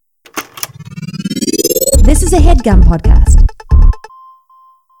This is a HeadGum podcast.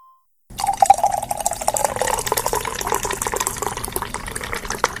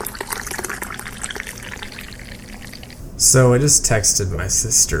 So I just texted my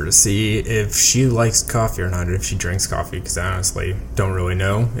sister to see if she likes coffee or not, or if she drinks coffee, because I honestly don't really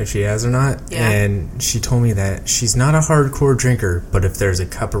know if she has or not. Yeah. And she told me that she's not a hardcore drinker, but if there's a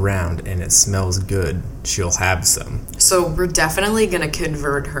cup around and it smells good, she'll have some. So we're definitely going to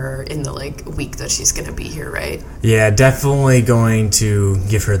convert her in the week that she's going to be here, right? Yeah, definitely going to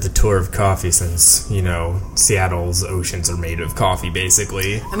give her the tour of coffee since, Seattle's oceans are made of coffee,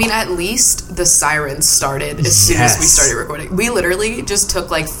 basically. I mean, at least the sirens started as soon as we started recording. We literally just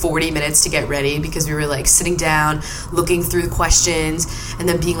took 40 minutes to get ready because we were sitting down, looking through the questions, and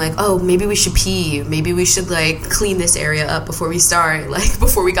then being like, oh, maybe we should pee. Maybe we should clean this area up before we start,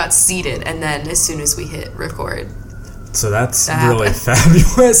 before we got seated. And then as soon as we hit record. So that's really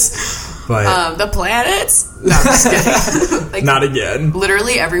fabulous. But the planets? No, I'm just kidding. not again.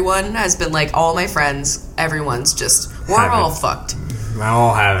 Literally everyone has been all my friends, everyone's just, we're all fucked. We're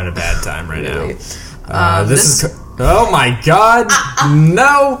all having a bad time right Really. now. This is... Oh my god!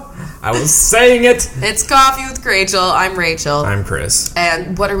 No! I was saying it! It's Coffee with Rachel. I'm Rachel. I'm Chris.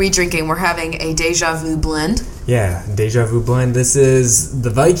 And what are we drinking? We're having a Deja Vu blend. Yeah, Deja Vu blend. This is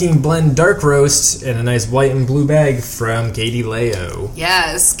the Viking Blend Dark Roast in a nice white and blue bag from Katie Leo.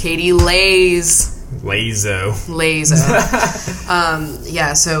 Yes, Katie Lays. Lazo.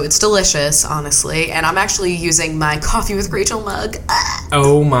 Yeah, so it's delicious, honestly. And I'm actually using my Coffee with Rachel mug.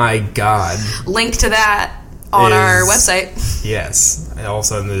 Oh my god. Link to that on our website. Yes. And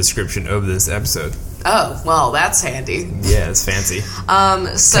also in the description of this episode. Oh, well, that's handy. Yeah, it's fancy.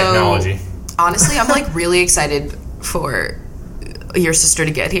 So technology. Honestly, I'm really excited for your sister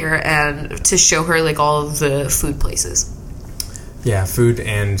to get here and to show her all of the food places. Yeah, food,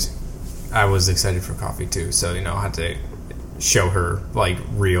 and I was excited for coffee too, so I had to show her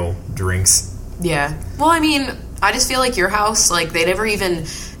real drinks. Yeah. Well, I mean, I just feel your house, they never even,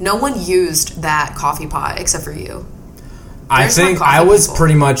 no one used that coffee pot except for you. I think I was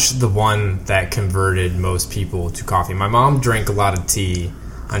pretty much the one that converted most people to coffee. My mom drank a lot of tea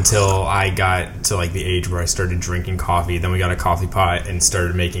until I got to the age where I started drinking coffee. Then we got a coffee pot and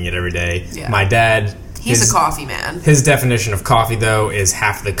started making it every day. Yeah. My dad... He's a coffee man. His definition of coffee, though, is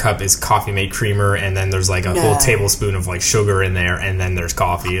half the cup is coffee made creamer, and then there's a whole tablespoon of sugar in there, and then there's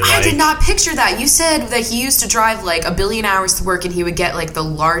coffee. I did not picture that. You said that he used to drive a billion hours to work, and he would get the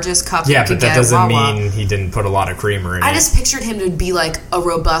largest cup. Yeah, he could but that get doesn't Wawa. mean he didn't put a lot of creamer in it. I just pictured him to be a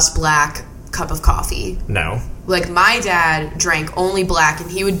robust black cup of coffee. No. My dad drank only black, and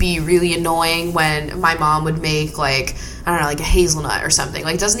he would be really annoying when my mom would make I don't know, a hazelnut or something.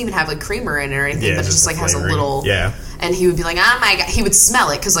 It doesn't even have creamer in it or anything, but it just has a little. Yeah. And he would be oh my god, he would smell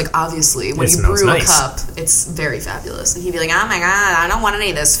it because obviously when you brew a cup, it's very fabulous. And he'd be oh my god, I don't want any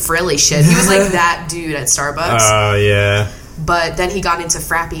of this frilly shit. He was that dude at Starbucks. Oh yeah. But then he got into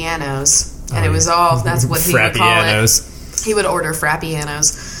Frappianos, and it was all that's what he would call it. He would order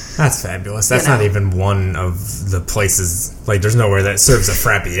Frappianos. That's fabulous. That's not even one of the places. There's nowhere that serves a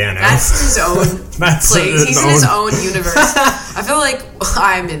Frappiano. That's his own place. He's in his own universe. I feel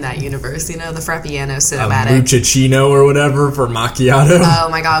I'm in that universe, the Frappiano cinematic. Muchachino or whatever for macchiato. Oh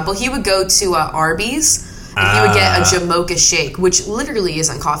my god. Well, he would go to Arby's, and he would get a Jamocha shake, which literally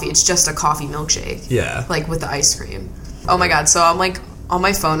isn't coffee. It's just a coffee milkshake. Yeah. With the ice cream. Oh my god. So I'm on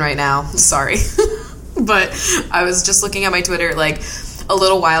my phone right now. Sorry. But I was just looking at my Twitter, a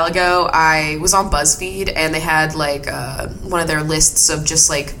little while ago, I was on BuzzFeed, and they had, one of their lists of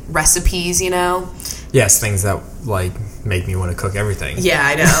just, recipes, Yes, things that, make me want to cook everything. Yeah,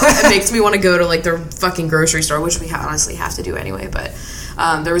 I know. It makes me want to go to, the fucking grocery store, which we honestly have to do anyway, but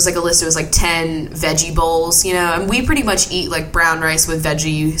there was, a list. It was, 10 veggie bowls, and we pretty much eat, brown rice with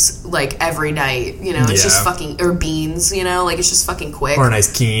veggies, every night, It's just fucking, or beans, it's just fucking quick. Or a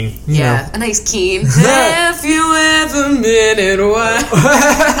nice keen. Yeah, a nice keen. If you ever minute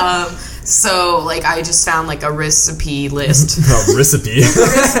what? So, I just found, a recipe list. A recipe?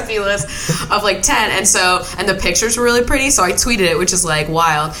 Recipe list of, 10. And the pictures were really pretty, so I tweeted it, which is,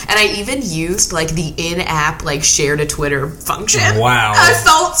 wild. And I even used, the in-app, share to Twitter function. Wow. I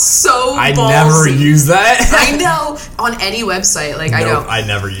felt so ballsy. I never use that. I know. On any website. I know. I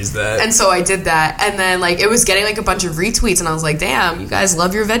never use that. And so I did that. And then, it was getting, a bunch of retweets. And I was damn, you guys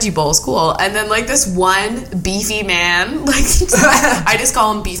love your veggie bowls. Cool. And then, this one beefy man, I just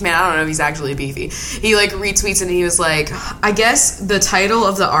call him Beef Man. I don't know if he's actually beefy. He retweets and he was I guess the title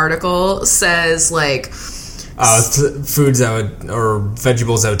of the article says Foods that would, or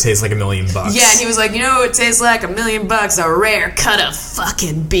vegetables that would taste like $1 million. Yeah, and he was like, you know, it tastes like $1 million, a rare cut of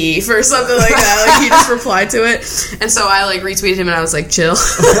fucking beef or something like that. Like, he just replied to it, and so I like retweeted him, and I was like, chill.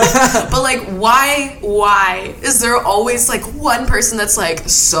 But like, why is there always like one person that's like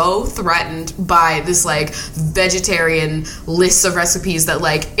so threatened by this like vegetarian list of recipes that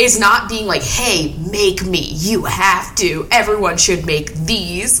like is not being like, hey, make me, you have to, everyone should make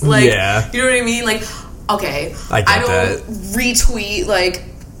these, like, yeah. You know what I mean? Like, okay, I don't retweet like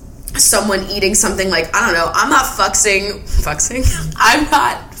someone eating something like, I don't know, I'm not fuxing I'm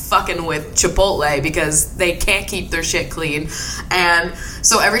not fucking with Chipotle because they can't keep their shit clean. And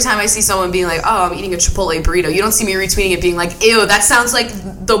so every time I see someone being like, oh, I'm eating a Chipotle burrito, you don't see me retweeting it being like, ew, that sounds like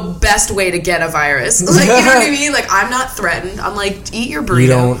the best way to get a virus. Like, you know what I mean? Like, I'm not threatened. I'm like, eat your burrito. You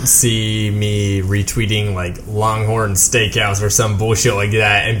don't see me retweeting like Longhorn Steakhouse or some bullshit like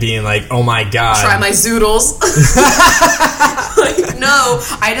that and being like, oh my god, try my zoodles. Like, no,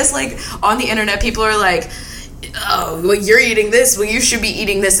 I just like, on the internet people are like, oh, well, you're eating this, well, you should be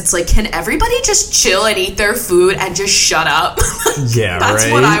eating this. It's like, can everybody just chill and eat their food and just shut up? Yeah, that's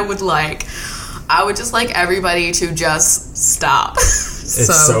right? what I would like. I would just like everybody to just stop.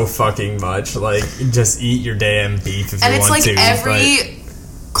 It's so fucking much. Like, just eat your damn beef if you want to. And it's like every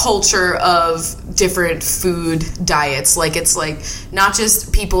culture of different food diets. Like, it's like not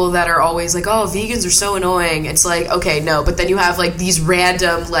just people that are always like, oh, vegans are so annoying. It's like, okay, no, but then you have like these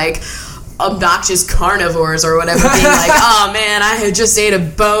random like obnoxious carnivores or whatever being like, oh man, I had just ate a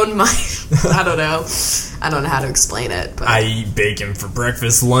bone. I don't know how to explain it, but I eat bacon for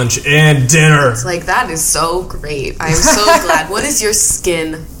breakfast, lunch, and dinner. It's like, that is so great. I am so glad. What does your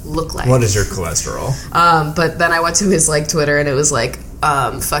skin look like? What is your cholesterol? But then I went to his like Twitter and it was like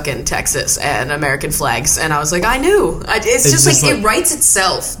fucking Texas and American flags, and I was like, I knew. It's just like it writes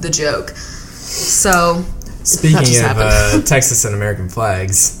itself, the joke. So speaking of Texas and American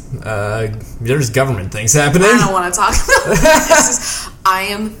flags, there's government things happening. I don't want to talk about this.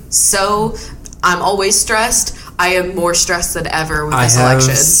 I'm always stressed. I am more stressed than ever with this election.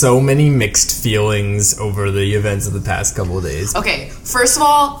 I have so many mixed feelings over the events of the past couple of days. Okay, first of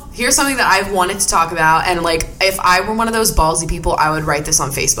all, here's something that I've wanted to talk about, and like, if I were one of those ballsy people, I would write this on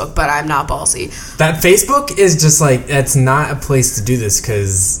Facebook, but I'm not ballsy. That Facebook is just like, that's not a place to do this,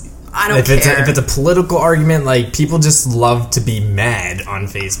 because I don't care. If it's a political argument, like, people just love to be mad on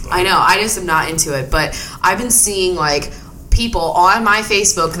Facebook. I know, I just am not into it, but I've been seeing like people on my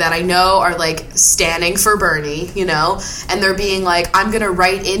Facebook that I know are like standing for Bernie, you know, and they're being like, I'm gonna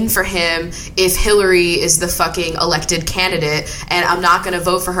write in for him if Hillary is the fucking elected candidate, and I'm not gonna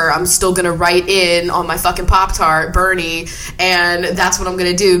vote for her. I'm still gonna write in on my fucking Pop-Tart Bernie, and that's what I'm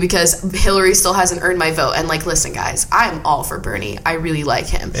gonna do because Hillary still hasn't earned my vote. And like, listen guys, I'm all for Bernie. I really like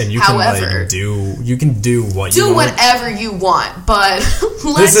him. And you However, you can do whatever you want, but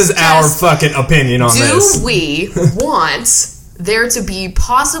this is our fucking opinion on this. Do we want there to be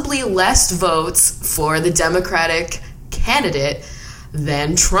possibly less votes for the Democratic candidate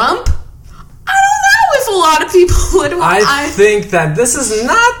than Trump? I don't know if a lot of people would want. I think that this is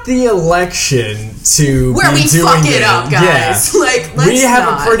not the election to where we fuck it up, guys. Yeah. Like, we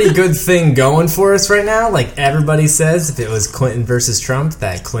have a pretty good thing going for us right now. Like, everybody says if it was Clinton versus Trump,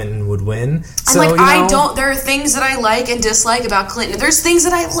 that Clinton would win. So, like, there are things that I like and dislike about Clinton. There's things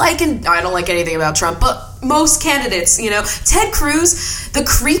that I like and I don't like anything about Trump, but most candidates, you know, Ted Cruz, the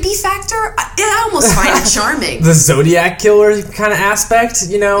creepy factor, I almost find it charming. The Zodiac killer kind of aspect,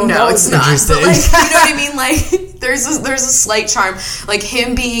 you know? No, it's not. But like, you know what I mean? Like, there's a slight charm. Like,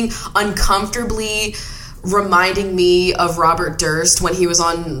 him being uncomfortably reminding me of Robert Durst when he was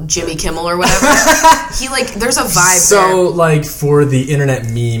on Jimmy Kimmel or whatever. He, like, there's a vibe so, like, for the internet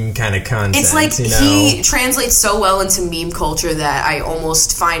meme kind of content, it's like, you know? He translates so well into meme culture that I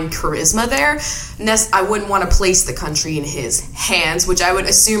almost find charisma there. I wouldn't want to place the country in his hands, which I would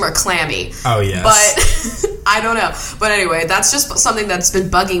assume are clammy. Oh, yes. But I don't know. But anyway, that's just something that's been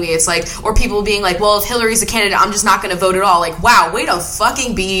bugging me. It's like, or people being like, well, if Hillary's a candidate, I'm just not going to vote at all. Like, wow, way to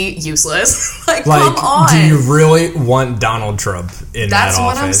fucking be useless. like, come on. Do you really want Donald Trump in that office? That's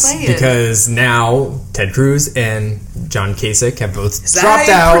what I'm saying. Because now Ted Cruz and John Kasich have both dropped out. Is that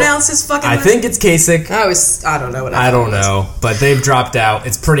how you pronounce his fucking name? I think it's Kasich. I don't know what I don't know. But they've dropped out.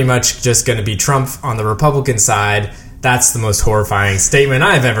 It's pretty much just going to be Trump on the Republican side. That's the most horrifying statement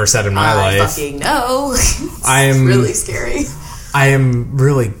I've ever said in my life. I fucking know. It's really scary. I am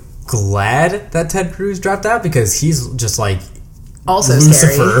really glad that Ted Cruz dropped out because he's just like also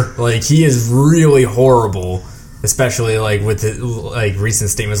Lucifer. Scary. Like, he is really horrible, especially like with the, like, recent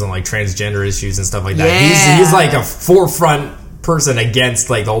statements on like transgender issues and stuff like that. Yeah. He's like a forefront person against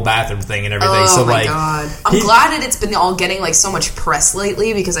like the whole bathroom thing and everything. Oh so my like, god! I'm glad that it's been all getting like so much press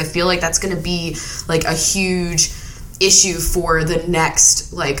lately, because I feel like that's going to be like a huge issue for the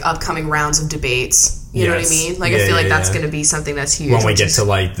next like upcoming rounds of debates. You know what I mean? Like, I feel like that's going to be something that's huge. When we get to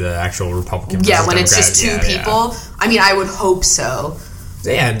like the actual Republican, yeah, when it's just two people. I mean, I would hope so.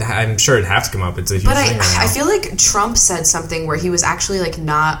 Yeah, and I'm sure it'd have to come up. It's a huge thing right now. I feel like Trump said something where he was actually like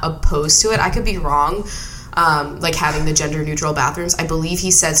not opposed to it. I could be wrong. Like having the gender neutral bathrooms. I believe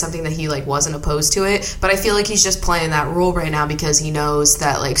he said something that he like wasn't opposed to it, but I feel like he's just playing that role right now because he knows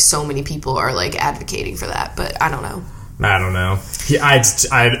that like so many people are like advocating for that. But I don't know. I don't know.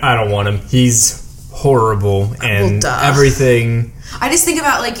 I don't want him. He's horrible and everything. I just think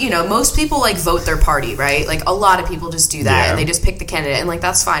about like, you know, most people like vote their party, right? Like a lot of people just do that and they just pick the candidate and like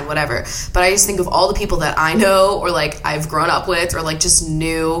that's fine, whatever. But I just think of all the people that I know or like I've grown up with or like just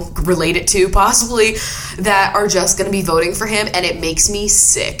knew, related to possibly, that are just going to be voting for him, and it makes me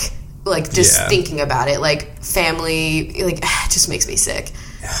sick. Like just thinking about it, like family, like it just makes me sick.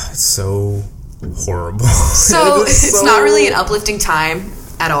 It's so horrible. So it's not really an uplifting time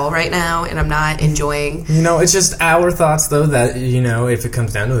at all right now, and I'm not enjoying. You know, it's just our thoughts, though, that, you know, if it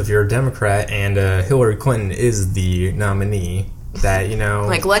comes down to if you're a Democrat and Hillary Clinton is the nominee, that, you know,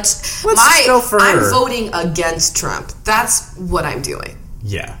 like let's go for her. I'm voting against Trump. That's what I'm doing.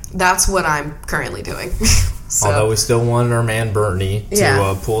 Yeah, that's what I'm currently doing. So. Although we still want our man Bernie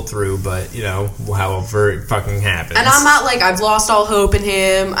to pull through, but you know, however it fucking happens. And I'm not like I've lost all hope in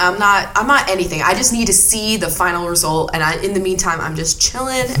him. I'm not anything. I just need to see the final result, and in the meantime, I'm just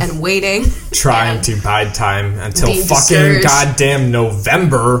chilling and waiting, trying to bide time until fucking goddamn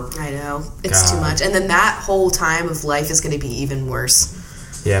November. I know it's too much, and then that whole time of life is going to be even worse.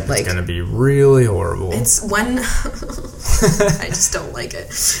 Yeah, it's going to be really horrible. It's when... I just don't like it.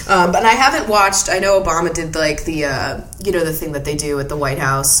 But I haven't watched... I know Obama did, like, the, you know, the thing that they do at the White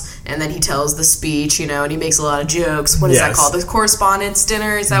House, and then he tells the speech, you know, and he makes a lot of jokes. What is that called? The Correspondents'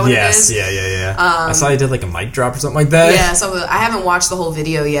 Dinner? Is that what it is? Yeah. I saw he did, like, a mic drop or something like that. Yeah, so I haven't watched the whole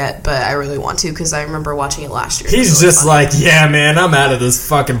video yet, but I really want to, because I remember watching it last year. He's just like, yeah, man, I'm out of this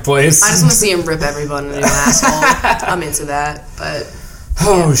fucking place. I just want to see him rip everyone a new asshole. I'm into that, but...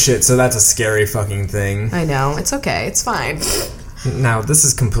 Oh, shit, so that's a scary fucking thing. I know. It's okay. It's fine. Now, this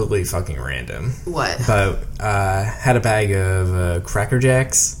is completely fucking random. What? But, had a bag of Cracker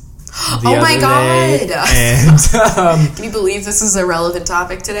Jacks the other my God! Day, and, can you believe this is a relevant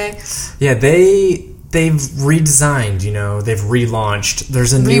topic today? Yeah, they've redesigned, you know, they've relaunched.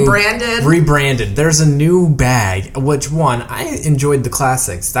 There's a new... Rebranded. There's a new bag, which one, I enjoyed the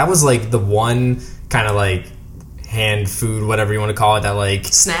classics. That was, like, the one kind of, like... hand food, whatever you want to call it, that like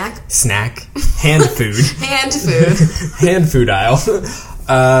snack hand food hand food aisle,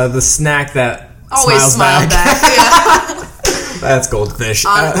 the snack that always smiles back. Yeah. That's goldfish.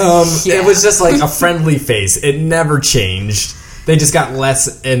 It was just like a friendly face. It never changed. They just got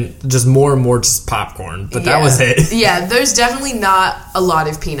less and just more and more just popcorn, but that was it. Yeah, there's definitely not a lot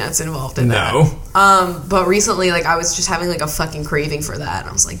of peanuts involved in that. But recently, like, I was just having, like, a fucking craving for that. And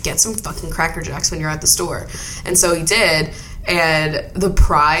I was like, get some fucking Cracker Jacks when you're at the store. And so he did. And the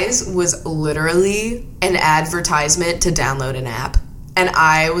prize was literally an advertisement to download an app. And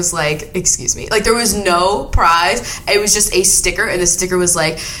I was like, excuse me. Like, there was no prize. It was just a sticker. And the sticker was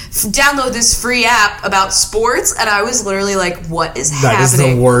like, download this free app about sports. And I was literally like, what is happening? That is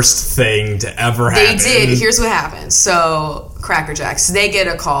the worst thing to ever happen. They did. Here's what happened. So, Cracker Jacks, they get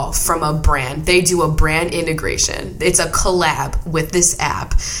a call from a brand. They do a brand integration. It's a collab with this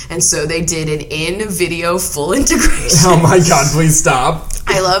app. And so they did an in-video full integration. Oh my God, please stop.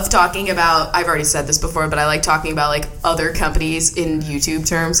 I love talking about, I've already said this before, but I like talking about like other companies in YouTube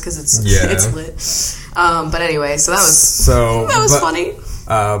terms because it's lit. But anyway, so that was funny.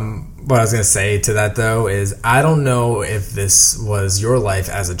 What I was going to say to that, though, is I don't know if this was your life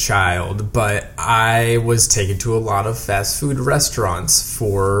as a child, but I was taken to a lot of fast food restaurants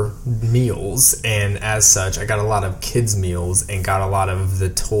for meals, and as such, I got a lot of kids' meals and got a lot of the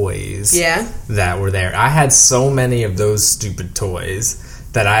toys that were there. I had so many of those stupid toys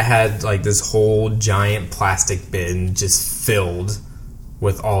that I had, like, this whole giant plastic bin just filled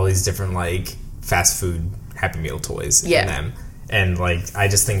with all these different, like, fast food Happy Meal toys in them. And, like, I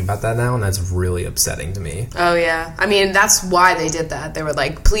just think about that now, and that's really upsetting to me. Oh, yeah. I mean, that's why they did that. They were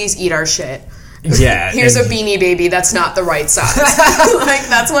like, please eat our shit. Yeah. Here's a Beanie Baby that's not the right size. Like,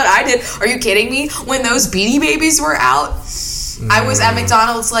 that's what I did. Are you kidding me? When those Beanie Babies were out, I was at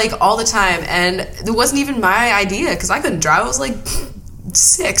McDonald's, like, all the time, and it wasn't even my idea, because I couldn't drive. I was like,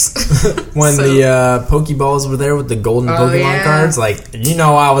 6. When the Pokeballs were there with the golden Pokemon cards, like,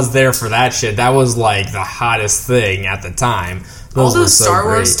 I was there for that shit. That was like the hottest thing at the time. All those Star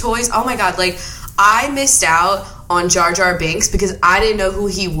Wars toys. Oh my god, like, I missed out on Jar Jar Binks because I didn't know who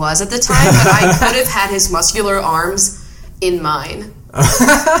he was at the time, but I could have had his muscular arms in mine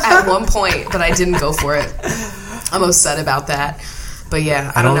at one point, but I didn't go for it. I'm upset about that. But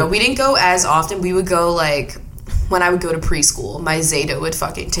yeah, I don't know. We didn't go as often. We would go, like, when I would go to preschool, my Zeta would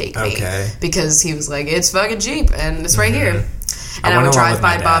fucking take me. Because he was like, it's fucking cheap, and it's right here. And I would drive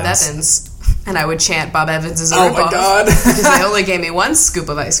by Bob Evans, and I would chant Bob Evans' Oh my god. Because they only gave me 1 scoop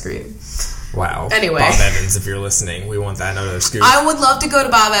of ice cream. Wow. Anyway. Bob Evans, if you're listening, we want that another scoop. I would love to go to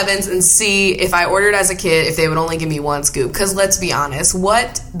Bob Evans and see if I ordered as a kid, if they would only give me 1 scoop. Because let's be honest,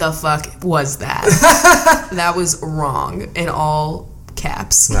 what the fuck was that? That was wrong in all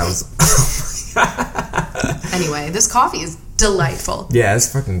caps. That was... Anyway, this coffee is delightful. Yeah,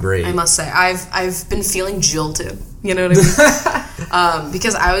 it's fucking great. I must say, I've been feeling jolted. You know what I mean?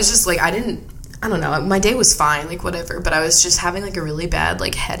 Because I was just like, I don't know, my day was fine, like, whatever, but I was just having, like, a really bad,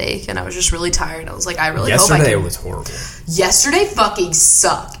 like, headache, and I was just really tired. I was like, I really hope I can... Yesterday was horrible. Yesterday fucking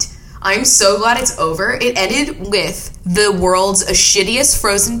sucked. I'm so glad it's over. It ended with the world's shittiest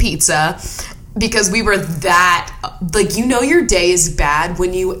frozen pizza, because we were that... Like, your day is bad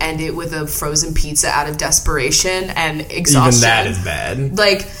when you end it with a frozen pizza out of desperation and exhaustion. Even that is bad.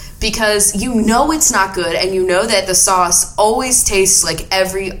 Like... Because it's not good, and that the sauce always tastes like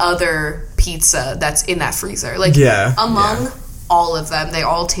every other pizza that's in that freezer. Like, among all of them, they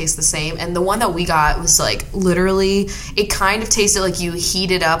all taste the same. And the one that we got was, like, literally, it kind of tasted like you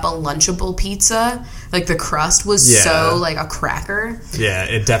heated up a Lunchable pizza. Like, the crust was so, like, a cracker. Yeah,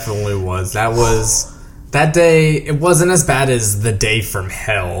 it definitely was. That day, it wasn't as bad as the day from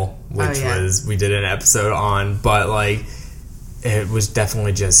hell, which we did an episode on, but, like... It was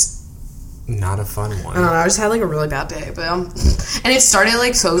definitely just not a fun one. I don't know. I just had, like, a really bad day. But and it started,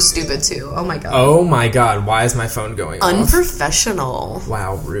 like, so stupid, too. Oh, my God. Oh, my God. Why is my phone going off? Unprofessional.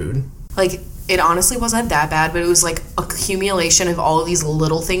 Wow, rude. Like, it honestly wasn't that bad, but it was, like, accumulation of all of these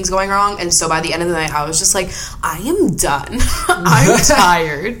little things going wrong. And so by the end of the night, I was just like, I am done. I'm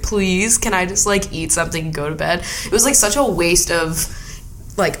tired. Please, can I just, like, eat something and go to bed? It was, like, such a waste of...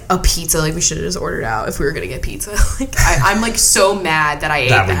 like, a pizza. Like, we should have just ordered out if we were gonna get pizza. Like, I'm, like, so mad that I ate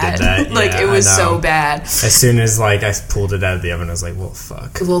that. We did that. Like, it was so bad. As soon as, like, I pulled it out of the oven, I was like, well,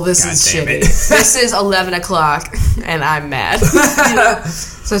 fuck. Well, this is shitty. This is 11 o'clock, and I'm mad.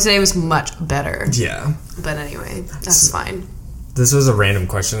 So today was much better. Yeah. But anyway, that's fine. This was a random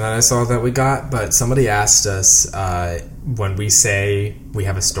question that I saw that we got, but somebody asked us, when we say we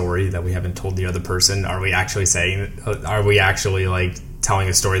have a story that we haven't told the other person, are we actually, like, telling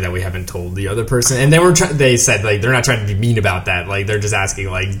a story that we haven't told the other person? And they said, like, they're not trying to be mean about that. Like, they're just asking,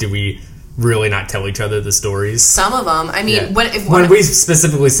 like, do we really not tell each other the stories? Some of them. I mean, when we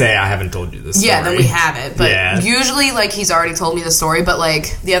specifically say, I haven't told you this story. Yeah, then we haven't. But usually, like, he's already told me the story. But,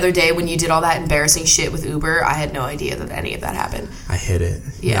 like, the other day when you did all that embarrassing shit with Uber, I had no idea that any of that happened. I hid it.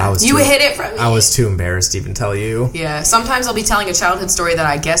 Yeah. You hid it from me. I was too embarrassed to even tell you. Yeah. Sometimes I'll be telling a childhood story that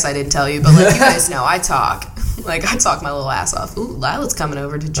I guess I didn't tell you. But, like, you guys know, I talk. Like, I talk my little ass off. Ooh, Lila's coming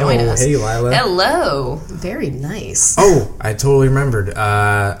over to join us. Hey, Lila. Hello. Very nice. Oh, I totally remembered.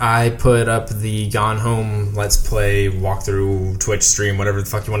 I put up the Gone Home Let's Play walkthrough Twitch stream, whatever the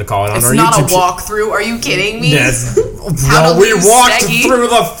fuck you want to call it, on our YouTube. It's not a walkthrough. Are you kidding me? Yes. Well, we walked through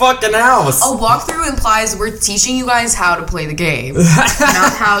the fucking house. A walkthrough implies we're teaching you guys how to play the game,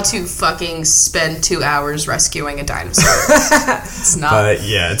 not how to fucking spend 2 hours rescuing a dinosaur. It's not. But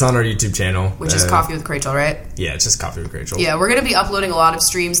yeah, it's on our YouTube channel. Which is Coffee with Rachel, right? Yeah, it's just Coffee with Rachel. Yeah, we're going to be uploading a lot of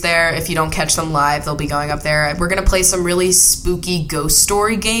streams there. If you don't catch them live, they'll be going up there. We're going to play some really spooky ghost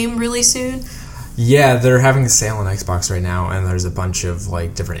story game really soon. Yeah, they're having a sale on Xbox right now, and there's a bunch of,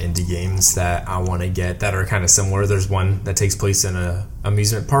 like, different indie games that I want to get that are kind of similar. There's one that takes place in a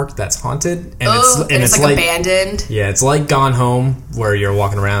amusement park that's haunted, and it's like abandoned. Yeah, it's like Gone Home, where you're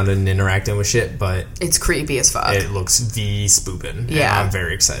walking around and interacting with shit, but it's creepy as fuck. It looks spoopin'. Yeah, I'm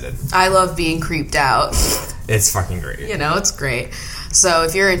very excited. I love being creeped out. It's fucking great. You know, it's great. So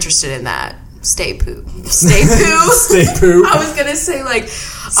if you're interested in that, stay poo. Stay poo. Stay poo. I was gonna say, like,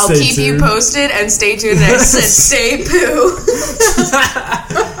 I'll keep you posted and stay tuned. And I said stay poo.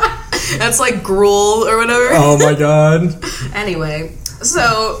 That's like gruel or whatever. Oh my god. Anyway,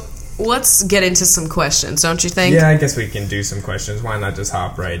 so let's get into some questions, don't you think? Yeah, I guess we can do some questions. Why not just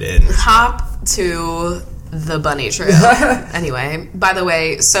hop right in? Hop to the bunny trail. Anyway, by the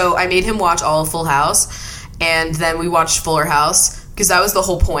way, so I made him watch all of Full House, and then we watched Fuller House. because that was the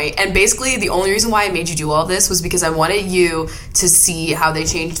whole point. And basically, the only reason why I made you do all this was because I wanted you to see how they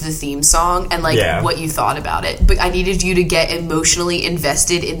changed the theme song and, like, what you thought about it. But I needed you to get emotionally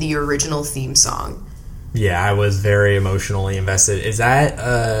invested in the original theme song. Yeah, I was very emotionally invested. Is that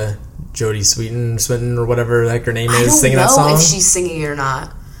Jodie Swinton or whatever the heck her name is singing that song? I don't know if she's singing it or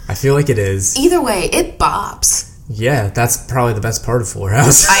not. I feel like it is. Either way, it bops. Yeah, that's probably the best part of Fuller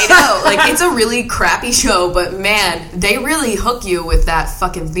House. I know. Like, it's a really crappy show, but man, they really hook you with that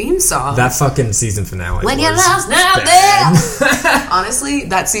fucking theme song. That fucking season finale. When you're lost now there. Honestly,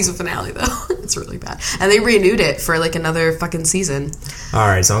 that season finale, though, it's really bad. And they renewed it for, like, another fucking season. All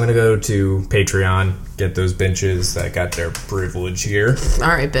right, so I'm going to go to Patreon, get those benches that got their privilege here. All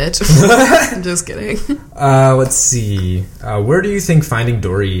right, bitch. I'm just kidding. Let's see. Where do you think Finding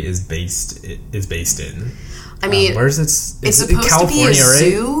Dory is based in? I mean, where's it? It's supposed California, to be a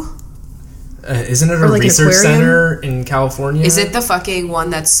zoo. Right? Isn't it a like research center in California? Is it the fucking one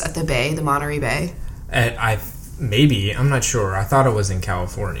that's at the bay, the Monterey Bay? Maybe. I'm not sure. I thought it was in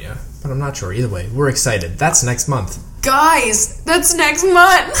California, but I'm not sure. Either way, we're excited. That's next month. Guys, that's next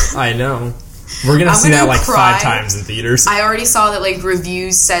month. I know. We're going to see that like 5 times in theaters. I already saw that like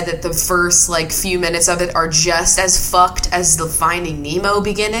reviews said that the first like few minutes of it are just as fucked as the Finding Nemo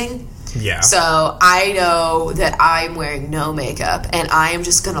beginning. Yeah. So I know that I'm wearing no makeup and I am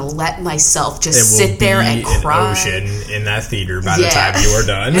just going to let myself just sit there and cry. An ocean in that theater by the time you are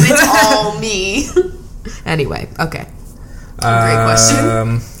done. And it's all me. Anyway, okay. Great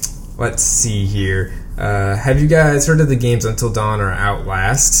question. Let's see here. Have you guys heard of the games Until Dawn or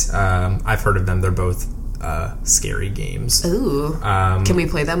Outlast? I've heard of them. They're both scary games. Ooh. Can we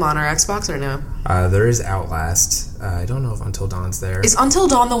play them on our Xbox or no? There is Outlast. I don't know if Until Dawn's there. Is Until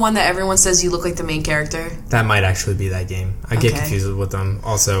Dawn the one that everyone says you look like the main character? That might actually be that game. I get confused with them.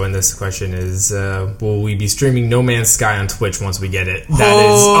 Also, and this question is, will we be streaming No Man's Sky on Twitch once we get it? That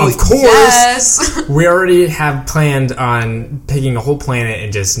is, of course. Yes. We already have planned on picking a whole planet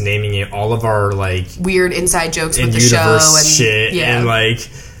and just naming it all of our, like... weird inside jokes with the show. And shit. Yeah. And, like,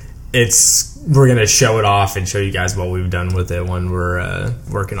 we're going to show it off and show you guys what we've done with it when we're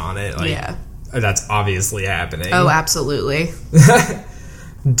working on it. Like, yeah. That's obviously happening. Oh, absolutely.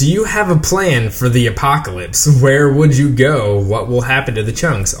 Do you have a plan for the apocalypse? Where would you go? What will happen to the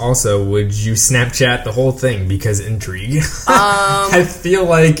chunks? Also, would you Snapchat the whole thing because intrigue? I feel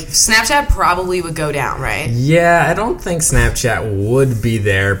like... Snapchat probably would go down, right? Yeah, I don't think Snapchat would be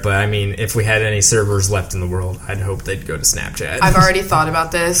there, but I mean, if we had any servers left in the world, I'd hope they'd go to Snapchat. I've already thought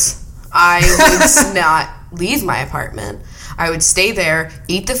about this. I would not leave my apartment. I would stay there,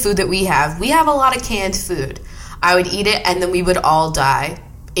 eat the food that we have. We have a lot of canned food. I would eat it, and then we would all die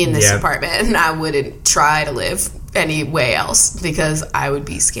in this apartment, and I wouldn't try to live any way else because I would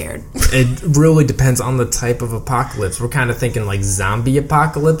be scared. It really depends on the type of apocalypse. We're kind of thinking like zombie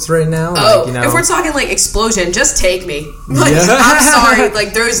apocalypse right now. Oh, like, you know, if we're talking like explosion, just take me. Like, I'm sorry,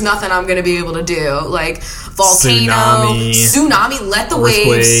 like there's nothing I'm gonna be able to do. Like volcano, tsunami, let the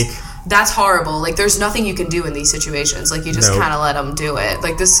waves. That's horrible. Like, there's nothing you can do in these situations. Like, you just kind of let them do it.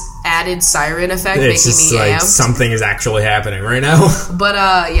 Like, this added siren effect making me like amped. Something is actually happening right now. But,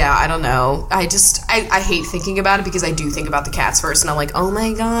 yeah, I don't know. I hate thinking about it because I do think about the cats first. And I'm like, oh,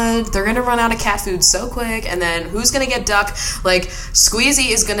 my God, they're going to run out of cat food so quick. And then who's going to get Duck? Like, Squeezy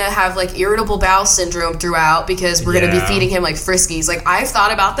is going to have, like, irritable bowel syndrome throughout because we're going to be feeding him, like, Friskies. Like, I've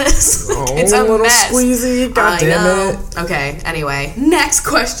thought about this. It's a mess. Squeezy, God damn it. Okay, anyway, next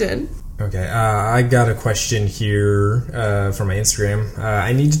question. Okay, I got a question here from my Instagram.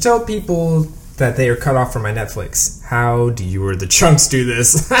 I need to tell people that they are cut off from my Netflix. How do you or the chunks do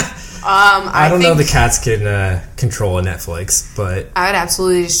this? I don't know the cats can control a Netflix, but... I would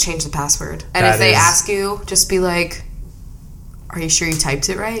absolutely just change the password. And if they ask you, just be like, are you sure you typed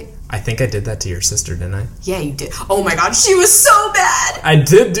it right? I think I did that to your sister, didn't I? Yeah, you did. Oh my God, she was so bad. I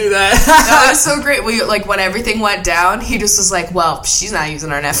did do that. That was so great. Like when everything went down, he just was like, "Well, she's not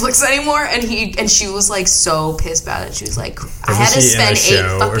using our Netflix anymore," and she was like so pissed about it. She was like, "I had to spend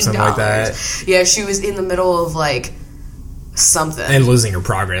 $8 fucking dollars." Like that? Yeah, she was in the middle of like something and losing her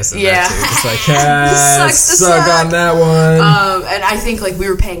progress. In that too. Just like, suck on that one. And I think like we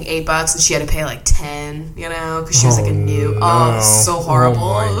were paying $8 and she had to pay like 10, you know, because she was like a new. So horrible.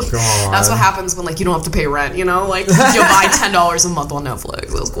 Oh my God. That's what happens when like you don't have to pay rent, you know, like you buy $10 a month on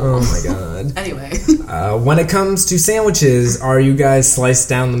Netflix. That's cool. Oh my God. Anyway, when it comes to sandwiches, are you guys sliced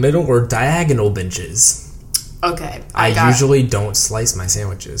down the middle or diagonal benches? Okay, I usually don't slice my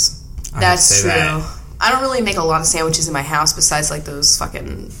sandwiches. That's true. I don't really make a lot of sandwiches in my house besides like those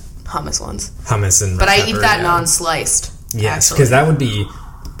fucking hummus ones. Hummus and but I eat that non-sliced. Yes, because that would be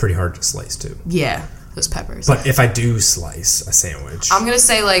pretty hard to slice too. Yeah. those peppers. But if I do slice a sandwich, I'm gonna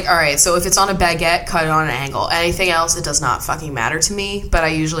say like, all right, so if it's on a baguette, cut it on an angle. Anything else, it does not fucking matter to me. But I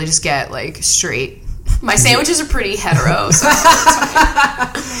usually just get like straight. My sandwiches are pretty hetero. So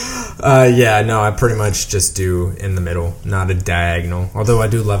yeah, no, I pretty much just do in the middle, not a diagonal. Although I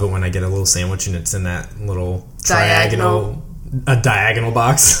do love it when I get a little sandwich and it's in that little diagonal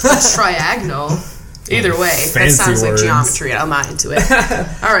box. Triagonal. Either way, that sounds like geometry. I'm not into it.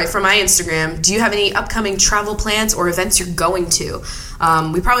 All right, for my Instagram, do you have any upcoming travel plans or events you're going to?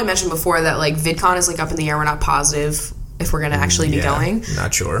 We probably mentioned before that like VidCon is like up in the air. We're not positive if we're going to actually be going.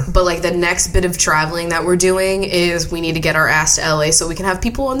 Not sure. But like the next bit of traveling that we're doing is we need to get our ass to LA so we can have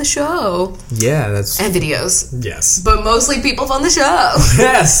people on the show. Yeah, that's... And videos. Yes. But mostly people on the show.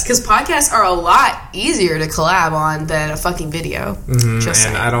 Yes. Because podcasts are a lot easier to collab on than a fucking video. Mm-hmm. Just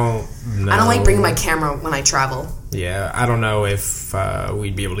saying. I don't know. I don't like bringing my camera when I travel. Yeah, I don't know if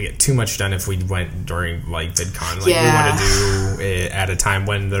we'd be able to get too much done if we went during like VidCon. Like we want to do it at a time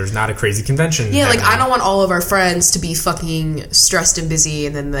when there's not a crazy convention. Yeah, like I don't want all of our friends to be fucking stressed and busy,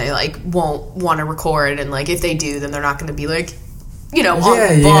 and then they like won't want to record, and like if they do, then they're not going to be like, you know, on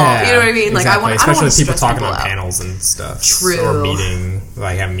the ball. You know what I mean? Like exactly. Especially I don't with people talking on out. Panels and stuff. True. Or meeting,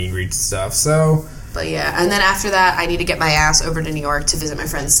 like having meet and greets and stuff. So. But yeah, and then after that, I need to get my ass over to New York to visit my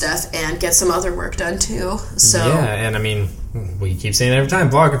friend's stuff and get some other work done too. So yeah, and I mean, we keep saying it every time,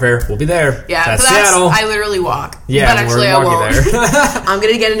 Vlogger Fair, we'll be there. Yeah, that's but Seattle. I literally walk. Yeah, but actually I won't. There. I'm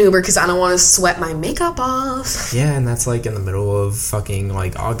gonna get an Uber because I don't want to sweat my makeup off. Yeah, and that's like in the middle of fucking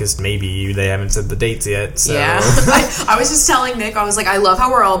like August. Maybe they haven't said the dates yet. So. Yeah, I was just telling Nick, I was like, I love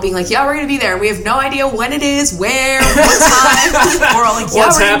how we're all being like, yeah, we're gonna be there, and we have no idea when it is, where, what time. We're all like, yeah,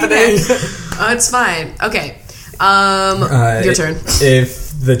 what's we're happening? It's fine. Okay. Your turn. If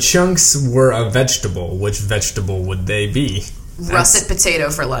the chunks were a vegetable, which vegetable would they be? Russet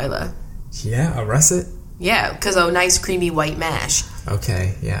potato for Lila. Yeah, a russet? Yeah, because a nice creamy white mash.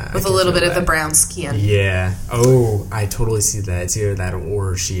 Okay, yeah. With a little bit of the brown skin. Yeah. Oh, I totally see that. It's either that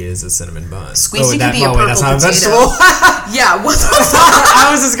or she is a cinnamon bun. Squeezy could be a purple that's not potato. A vegetable? Yeah, what the fuck? I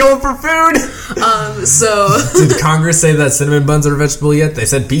was just going for food. So... Did Congress say that cinnamon buns are a vegetable yet? They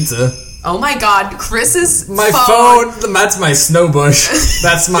said pizza. Oh my god, Chris's my phone. That's my snow bush.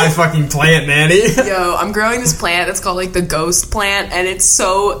 That's my fucking plant, Nanny. Yo, I'm growing this plant that's called like the ghost plant, and it's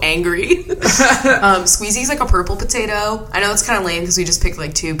so angry. Squeezy's like a purple potato. I know it's kind of lame because we just picked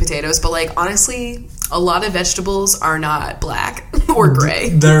like 2 potatoes, but like honestly, a lot of vegetables are not black or gray.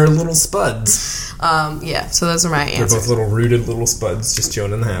 They're little spuds. Yeah, so those are my answers. They're both little rooted little spuds just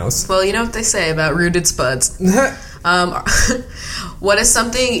chilling in the house. Well, you know what they say about rooted spuds. What is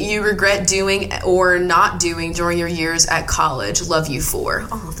something you regret doing or not doing during your years at college? Love you for.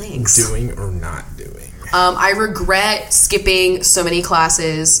 Oh, thanks. Doing or not doing? I regret skipping so many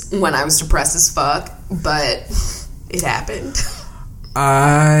classes when I was depressed as fuck, but it happened.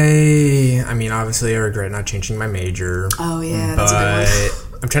 I mean, obviously, I regret not changing my major. Oh, yeah, that's a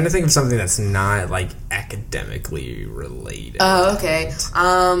good one. I'm trying to think of something that's not, like, academically related. Oh, okay.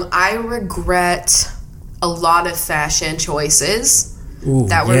 I regret a lot of fashion choices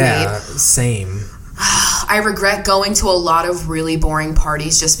that were made. Same. I regret going to a lot of really boring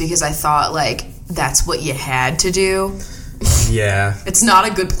parties just because I thought, like, that's what you had to do. Yeah. It's not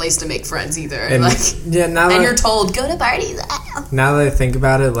a good place to make friends either. And, like, yeah, and you're told, go to parties. Now that I think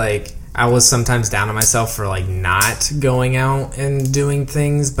about it, like, I was sometimes down on myself for, like, not going out and doing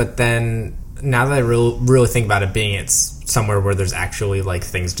things, but then now that I really think about it being it's somewhere where there's actually like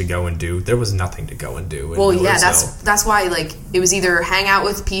things to go and do, there was nothing to go and do. Well, yeah, that's why like it was either hang out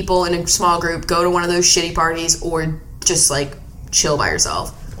with people in a small group, go to one of those shitty parties, or just like chill by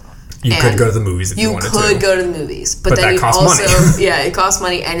yourself. You could go to the movies if you wanted to. You could go to the movies, but then that costs money. Yeah, it costs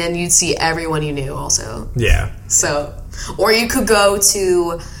money, and then you'd see everyone you knew also. Yeah. So, or you could go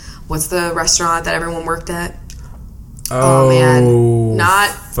to what's the restaurant that everyone worked at? Oh man, not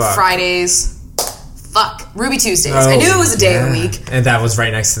Fridays. Fuck, Ruby Tuesdays. I knew it was a day of the week. And that was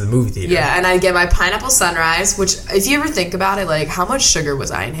right next to the movie theater. Yeah, and I'd get my pineapple sunrise, which, if you ever think about it, like, how much sugar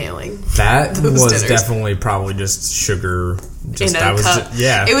was I inhaling? That was definitely probably just sugar. Just, in a cup.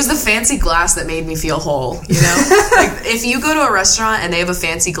 It was the fancy glass that made me feel whole, you know? Like, if you go to a restaurant and they have a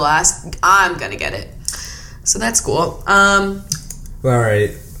fancy glass, I'm gonna get it. So that's cool. All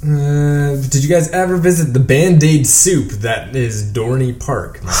right. Did you guys ever visit the Band-Aid Soup that is Dorney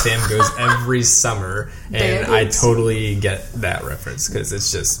Park? My fam goes every summer, and I totally get that reference because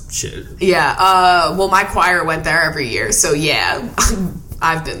it's just shit. Yeah, well, my choir went there every year, so yeah,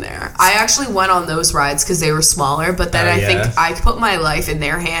 I've been there. I actually went on those rides because they were smaller, but then I think I put my life in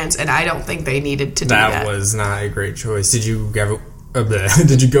their hands, and I don't think they needed to do that. That was not a great choice. Did you ever...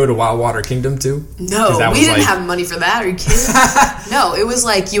 Did you go to Wild Water Kingdom too? No, we didn't have money for that. Are you kidding? No, it was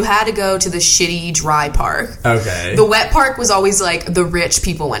like you had to go to the shitty dry park. Okay. The wet park was always like the rich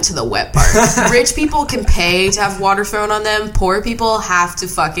people went to the wet park. Rich people can pay to have water thrown on them. Poor people have to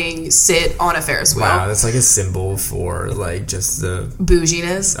fucking sit on a Ferris wheel. Wow, that's like a symbol for like just the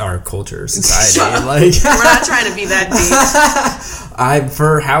bouginess, our culture, society. Like we're not trying to be that deep.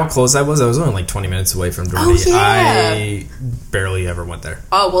 For how close I was only like 20 minutes away from Dorothy. Oh, yeah. I barely ever went there.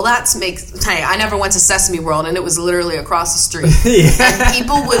 Oh, well, hey, I never went to Sesame World, and it was literally across the street.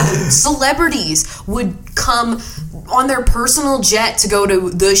 And celebrities would come on their personal jet to go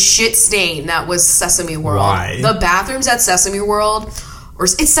to the shit stain that was Sesame World. Why? The bathrooms at Sesame World, or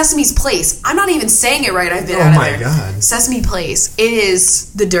it's Sesame's Place. I'm not even saying it right. I've been out of there. Oh, my God. Sesame Place. It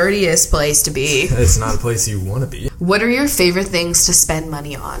is the dirtiest place to be. It's not a place you want to be. What are your favorite things to spend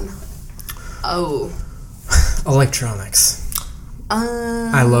money on? Oh. Electronics.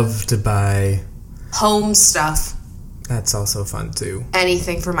 I love to buy home stuff. That's also fun too.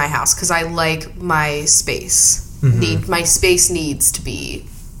 Anything for my house because I like my space. My space needs to be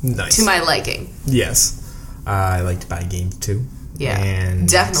nice to my liking. Yes, I like to buy games too. Yeah, and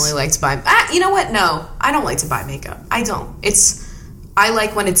definitely like to buy. You know what? No, I don't like to buy makeup. I don't. I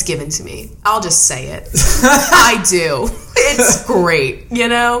like when it's given to me. I'll just say it. I do. It's great. You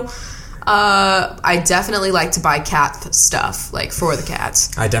know. I definitely like to buy cat stuff, like for the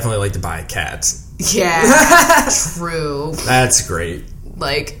cats. I definitely like to buy cats. Yeah, true. That's great.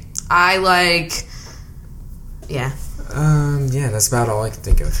 Like, I like, yeah. Yeah, that's about all I can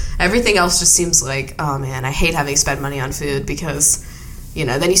think of. Everything else just seems like, oh man, I hate having to spend money on food because, you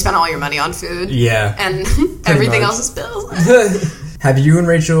know, then you spend all your money on food. Yeah. And everything else is bills. Have you and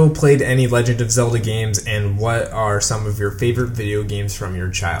Rachel played any Legend of Zelda games, and what are some of your favorite video games from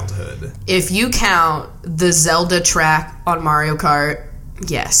your childhood? If you count the Zelda track on Mario Kart,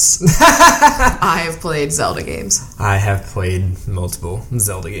 yes. I have played Zelda games. I have played multiple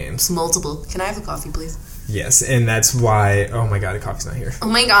Zelda games. Multiple. Can I have a coffee, please? Yes, and that's why... Oh my god, the coffee's not here. Oh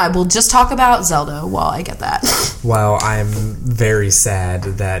my god, we'll just talk about Zelda while I get that. Well, I'm very sad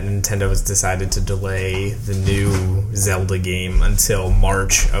that Nintendo has decided to delay the new Zelda game until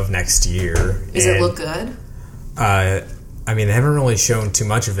March of next year. Does it look good? I mean, they haven't really shown too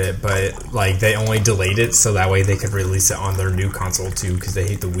much of it, but like they only delayed it so that way they could release it on their new console too, because they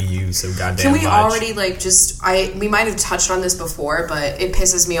hate the Wii U so goddamn much. Can we already we might have touched on this before, but it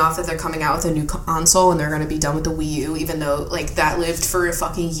pisses me off that they're coming out with a new console and they're going to be done with the Wii U, even though like that lived for a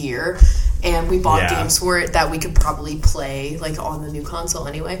fucking year. And we bought games for it that we could probably play like on the new console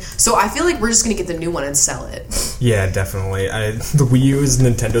anyway. So I feel like we're just gonna get the new one and sell it. Yeah, definitely. The Wii U is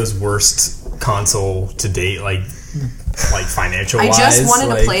Nintendo's worst console to date, like financial wise. I just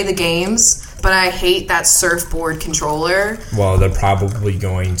wanted to play the games, but I hate that surfboard controller. Well, they're probably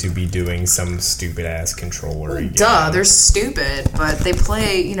going to be doing some stupid ass controller again. Duh, they're stupid, but they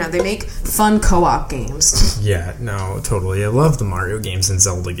play, they make fun co-op games. Yeah, no, totally. I love the Mario games and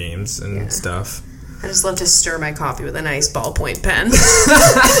Zelda games and stuff. I just love to stir my coffee with a nice ballpoint pen.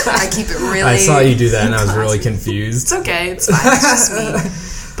 I keep it really... I saw you do that and I was really confused. It's okay, it's fine, it's just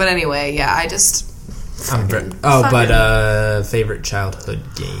me. But anyway, yeah, I just... favorite childhood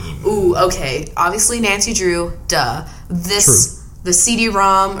game. Ooh, okay. Obviously Nancy Drew, duh. The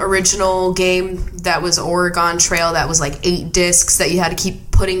CD-ROM original game that was Oregon Trail that was like 8 discs that you had to keep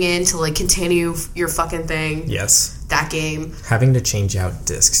putting in to like continue your fucking thing. Yes. That game. Having to change out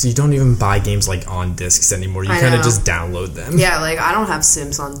discs. You don't even buy games like on discs anymore. You kind of just download them. Yeah, like I don't have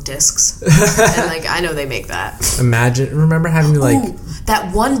Sims on discs. And like I know they make that. Remember having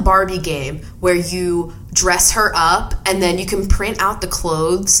that one Barbie game where you dress her up and then you can print out the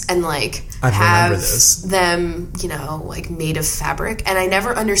clothes and like have them, like made of fabric. And I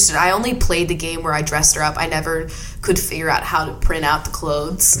never understood. I only played the game where I dressed her up. I never could figure out how to print out the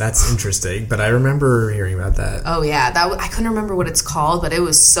clothes. That's interesting, but I remember hearing about that. Oh yeah, I couldn't remember what it's called, but it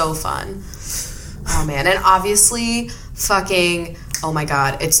was so fun. Oh man, and obviously fucking... Oh my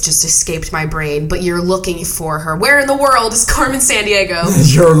god, it's just escaped my brain, but you're looking for her. Where in the world is Carmen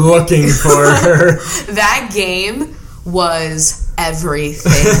Sandiego? You're looking for her. That game was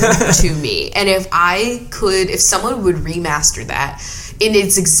everything to me. And if someone would remaster that in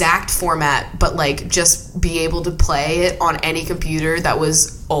its exact format, but like just be able to play it on any computer that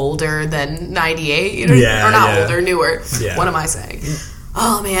was older than 98, older, newer. Yeah. What am I saying?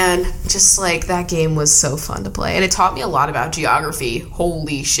 Oh man, just like that game was so fun to play, and it taught me a lot about geography.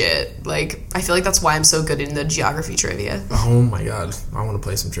 Holy shit. Like I feel like that's why I'm so good in the geography trivia. Oh my god, I want to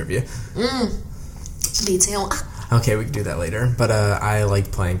play some trivia. Me too. Okay, we can do that later, but I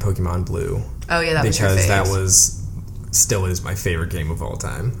like playing Pokemon Blue. Oh yeah, that was your fave. Because that was still is my favorite game of all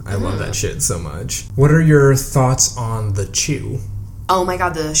time. I love that shit so much. What are your thoughts on The Chew? Oh my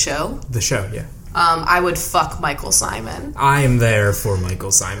god, the show? The show, yeah. I would fuck Michael Simon. I am there for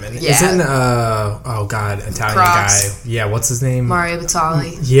Michael Simon. Yeah. Isn't, Italian Crocs. guy. Yeah, what's his name? Mario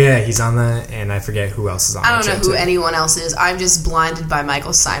Batali. Yeah, he's on that, and I forget who else is on that. I don't know who too. anyone else is. I'm just blinded by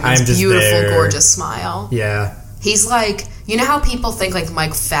Michael Simon's I'm just beautiful, there. gorgeous smile. Yeah. He's like, you know how people think like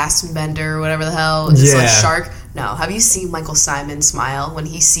Mike Fassbender or whatever the hell is like shark? No, have you seen Michael Simon smile when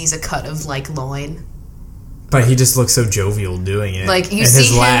he sees a cut of like loin? But he just looks so jovial doing it. Like you and see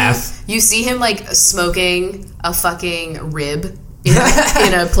his him, laugh. you see him like smoking a fucking rib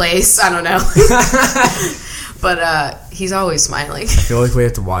in a place. I don't know, but he's always smiling. I feel like we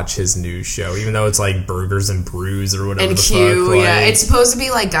have to watch his new show, even though it's like Burgers and Brews or whatever. And the Q, fuck. Like, yeah, it's supposed to be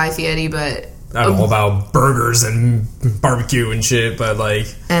like Guy Fieri, but I'm all about burgers and barbecue and shit, but like...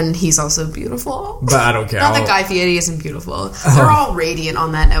 And he's also beautiful. But I don't care. Not that Guy Fieri isn't beautiful. They're all radiant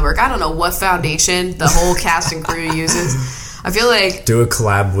on that network. I don't know what foundation the whole cast and crew uses. I feel like... Do a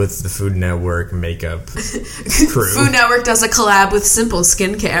collab with the Food Network makeup crew. Food Network does a collab with Simple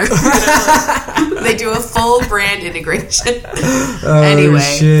Skincare. They do a full brand integration. Oh, anyway.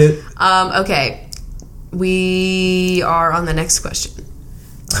 Shit. Okay. We are on the next question.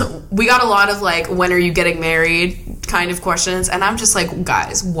 We got a lot of like, when are you getting married kind of questions, and I'm just like,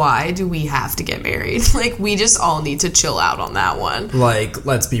 guys, why do we have to get married? Like, we just all need to chill out on that one. Like,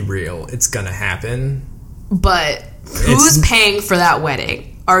 let's be real, it's gonna happen. But who's paying for that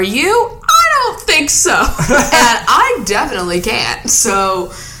wedding? Are you? I don't think so. And I definitely can't.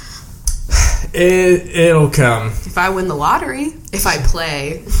 So it'll come. If I win the lottery, if I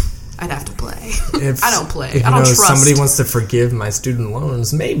play, I'd have to play. If, I don't play. If, I don't trust. Somebody wants to forgive my student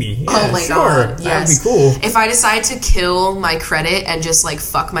loans, maybe. Yeah, oh my sure. god, yes. That'd be cool. If I decide to kill my credit and just like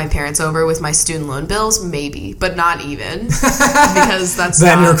fuck my parents over with my student loan bills, maybe, but not even, because that's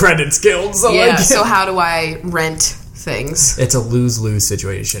then your credit's killed. So yeah. like, So how do I rent things? It's a lose-lose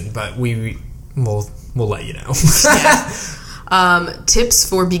situation, but we'll let you know. Yeah. Tips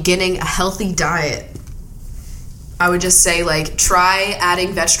for beginning a healthy diet. I would just say, like, try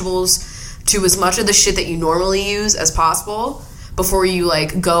adding vegetables to as much of the shit that you normally use as possible before you,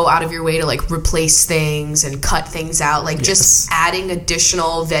 like, go out of your way to, like, replace things and cut things out. Like, just adding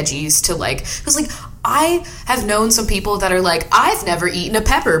additional veggies to, like... Because, like, I have known some people that are like, I've never eaten a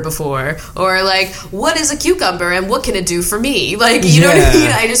pepper before. Or, like, what is a cucumber and what can it do for me? Like, you know what I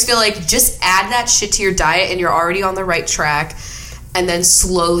mean? I just feel like just add that shit to your diet and you're already on the right track. And then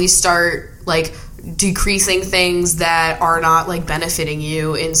slowly start, like... decreasing things that are not like benefiting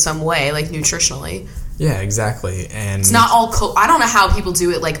you in some way, like nutritionally. Yeah, exactly. And it's not all I don't know how people do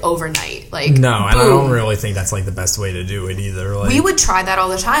it like overnight. Like no, and boom. I don't really think that's like the best way to do it either. Like, we would try that all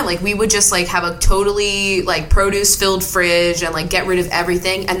the time. Like we would just like have a totally like produce filled fridge and like get rid of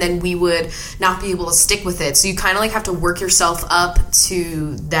everything, and then we would not be able to stick with it. So you kind of like have to work yourself up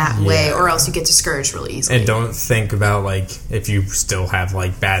to that way, or else you get discouraged really easily. And don't think about like if you still have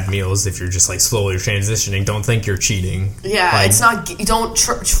like bad meals, if you're just like slowly transitioning, don't think you're cheating. Yeah, like, it's not. You don't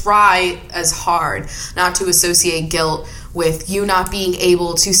try as hard not to associate guilt with you not being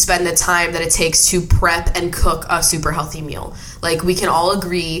able to spend the time that it takes to prep and cook a super healthy meal. Like, we can all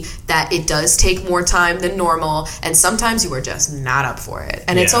agree that it does take more time than normal, and sometimes you are just not up for it.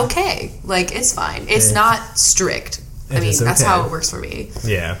 And it's okay. Like, it's fine. It's not strict. I mean, that's how it works for me.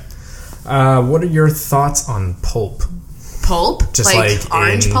 Yeah. What are your thoughts on pulp? Pulp? Just like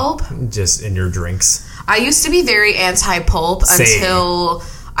orange pulp? Just in your drinks. I used to be very anti-pulp until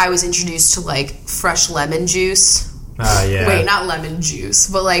I was introduced to, like, fresh lemon juice. Yeah. Wait, not lemon juice,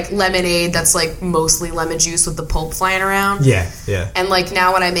 but, like, lemonade that's, like, mostly lemon juice with the pulp flying around. Yeah, yeah. And, like,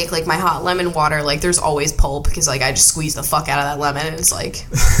 now when I make, like, my hot lemon water, like, there's always pulp because, like, I just squeeze the fuck out of that lemon and it's, like,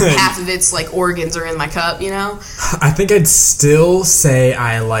 half of its, like, organs are in my cup, you know? I think I'd still say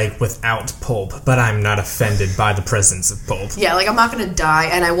I like without pulp, but I'm not offended by the presence of pulp. Yeah, like, I'm not gonna die,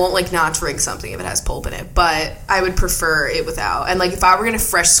 and I won't, like, not drink something if it has pulp in it, but I would prefer it without. And, like, if I were gonna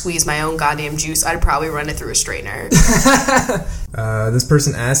fresh squeeze my own goddamn juice, I'd probably run it through a straightener. This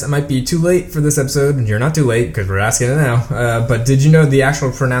person asked, it might be too late for this episode, and you're not too late because we're asking it now, but did you know the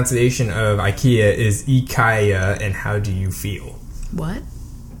actual pronunciation of IKEA is IKEA, and how do you feel? What?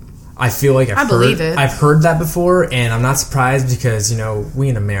 I feel like I've heard that before, and I'm not surprised because, you know, we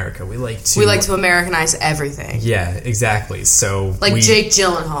in America, we like to Americanize everything. Yeah, exactly. So like Jake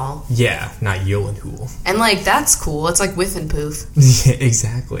Gyllenhaal. Yeah, not Gyllenhaal. And like that's cool. It's like whiff and poof. Yeah,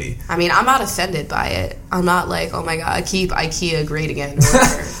 exactly. I mean, I'm not offended by it. I'm not like, oh my god, keep IKEA great again or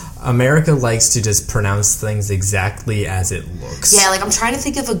whatever. America likes to just pronounce things exactly as it looks. Yeah, like I'm trying to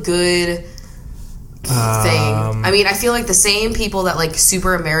think of a good thing. I mean, I feel like the same people that like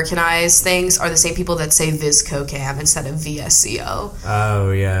super Americanize things are the same people that say VSCOCAM instead of VSCO.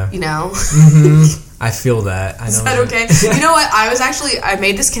 Oh yeah. You know? I feel that. I know. Is that okay? You know what? I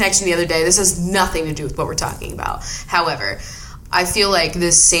made this connection the other day. This has nothing to do with what we're talking about. However, I feel like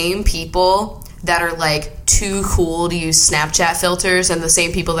the same people that are like too cool to use Snapchat filters and the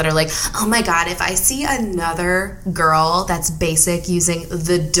same people that are like, oh my god, if I see another girl that's basic using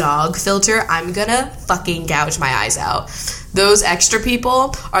the dog filter, I'm gonna fucking gouge my eyes out. Those extra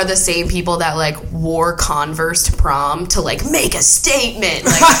people are the same people that like wore Converse to prom to like make a statement.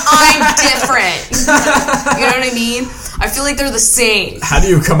 Like, I'm different. You know what I mean? I feel like they're the same. How do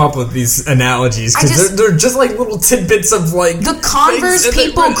you come up with these analogies? Because they're just like little tidbits of like... The Converse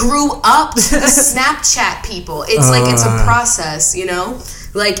people grew up. The Snapchat people. It's like, it's a process, you know?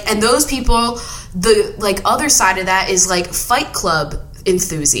 Like, and those people, the like other side of that is like Fight Club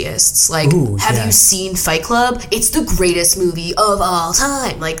enthusiasts. Like, have you seen Fight Club? It's the greatest movie of all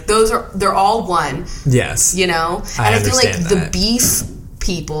time. Like, they're all one. Yes. You know? And I feel like the beef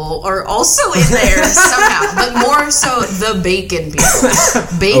people are also in there somehow, but more so the bacon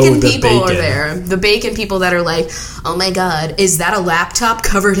people. People are there. The bacon people that are like, oh my god, is that a laptop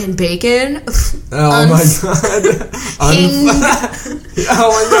covered in bacon? Oh my god. Oh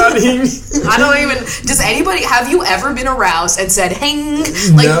my god. I don't even. Does anybody, have you ever been aroused and said hing?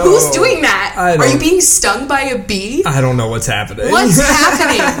 Like, no, who's doing that? Are you being stung by a bee? I don't know what's happening. What's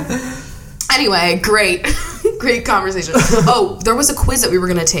happening? Anyway, great conversation. Oh, there was a quiz that we were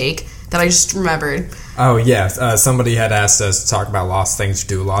going to take that I just remembered. Oh, yes. Somebody had asked us to talk about lost things to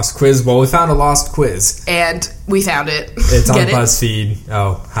do. Lost quiz. Well, we found a lost quiz. And we found it. It's on BuzzFeed.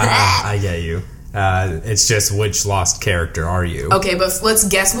 Oh, I get you. It's just, which lost character are you? Okay, but let's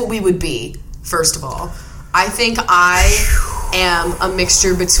guess what we would be, first of all. I think I am a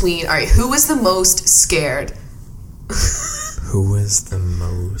mixture between... All right, who was the most scared? Who was the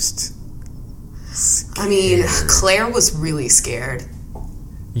most... I mean, Claire was really scared.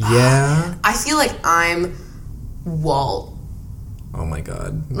 Yeah. I feel like I'm Walt. Oh my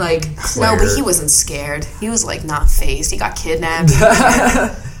god. Like, Claire. No, but he wasn't scared. He was like not phased. He got kidnapped.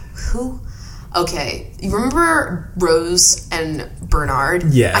 Who? Okay. You remember Rose and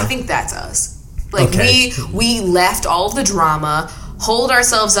Bernard? Yeah. I think that's us. Like, we left all of the drama, holed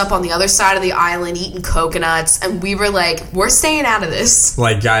ourselves up on the other side of the island eating coconuts, and we were like, we're staying out of this.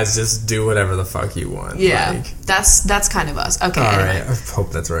 Like, guys, just do whatever the fuck you want. Yeah, like, that's kind of us. Okay. All right, I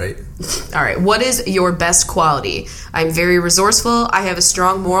hope that's right. All right, what is your best quality? I'm very resourceful. I have a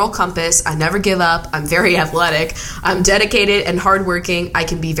strong moral compass. I never give up. I'm very athletic. I'm dedicated and hardworking. I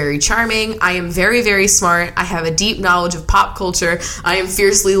can be very charming. I am very, very smart. I have a deep knowledge of pop culture. I am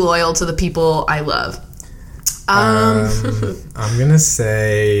fiercely loyal to the people I love. I'm gonna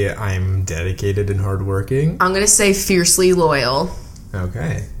say I'm dedicated and hardworking. I'm gonna say fiercely loyal.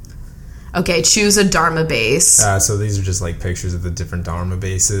 Okay, choose a Dharma base. So these are just like pictures of the different Dharma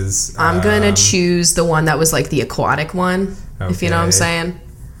bases. I'm gonna choose the one that was like the aquatic one, if you know what I'm saying.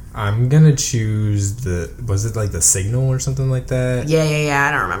 I'm gonna choose was it like the Signal or something like that? Yeah,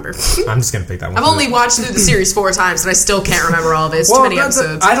 I don't remember. I'm just gonna pick that one. I've only watched through the series 4 times, and I still can't remember all of it. It's too many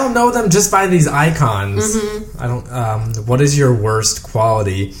episodes. I don't know them just by these icons. Mm-hmm. I don't. What is your worst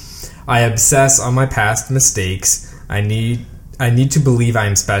quality? I obsess on my past mistakes. I need to believe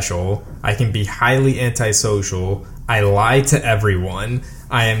I'm special. I can be highly antisocial. I lie to everyone.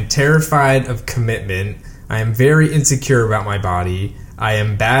 I am terrified of commitment. I am very insecure about my body. I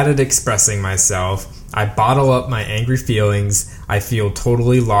am bad at expressing myself. I bottle up my angry feelings. I feel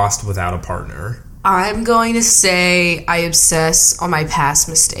totally lost without a partner. I'm going to say I obsess on my past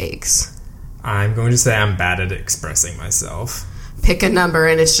mistakes. I'm going to say I'm bad at expressing myself. Pick a number,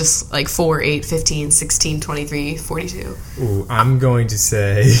 and it's just like 4, 8, 15, 16, 23, 42. Ooh, I'm going to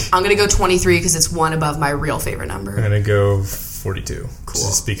say... I'm going to go 23 because it's one above my real favorite number. I'm going to go 42. Cool.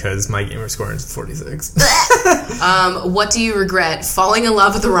 Just because my gamer score is 46. What do you regret? Falling in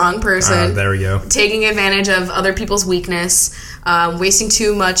love with the wrong person. There we go. Taking advantage of other people's weakness. Wasting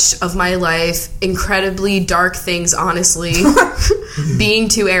too much of my life. Incredibly dark things, honestly. Being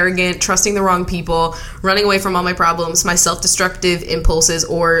too arrogant. Trusting the wrong people. Running away from all my problems. My self-destructive impulses.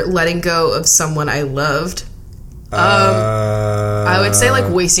 Or letting go of someone I loved. I would say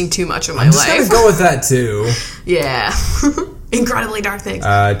like wasting too much of my life. I'm just gonna go with that too. Yeah. Incredibly dark things.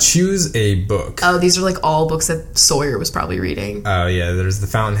 Choose a book. Oh, these are like all books that Sawyer was probably reading. Oh yeah, there's The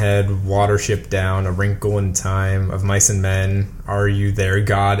Fountainhead, Watership Down, A Wrinkle in Time, Of Mice and Men, Are You There,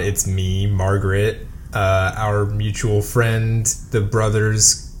 God, It's Me, Margaret, Our Mutual Friend, The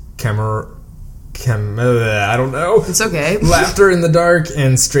Brothers I don't know. It's okay. Laughter in the dark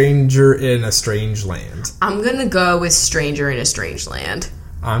and Stranger in a Strange Land. I'm gonna go with Stranger in a Strange Land.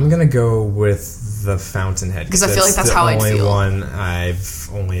 I'm gonna go with The Fountainhead because I feel like that's how I feel. The only one I've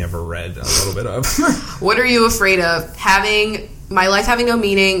only ever read a little bit of. What are you afraid of? Having my life having no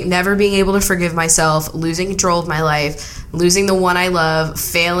meaning, never being able to forgive myself, losing control of my life, losing the one I love,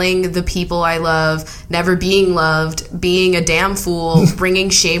 failing the people I love, never being loved, being a damn fool, bringing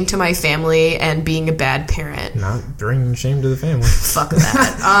shame to my family, and being a bad parent. Not bringing shame to the family. Fuck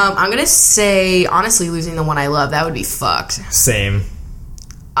that. I'm gonna say, honestly, losing the one I love. That would be fucked. Same.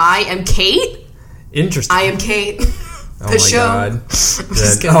 I am Kate. Interesting. I am Kate. Oh my show. God.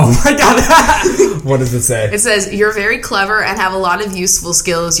 Oh my God. What does it say? It says, you're very clever and have a lot of useful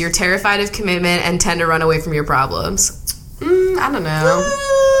skills. You're terrified of commitment and tend to run away from your problems. I don't know.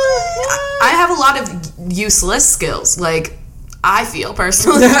 I have a lot of useless skills. Like, I feel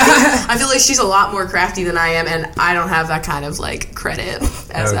personally. I feel like she's a lot more crafty than I am, and I don't have that kind of, like, credit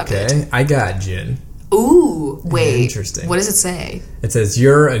as that bitch. Okay. I got Jin. Ooh, wait. Interesting. What does it say? It says,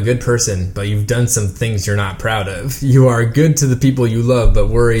 you're a good person, but you've done some things you're not proud of. You are good to the people you love, but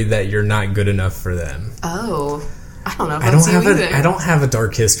worry that you're not good enough for them. Oh. I don't know if I don't have a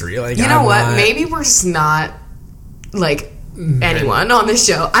dark history. Like, you know what? Maybe we're just not, like, anyone on this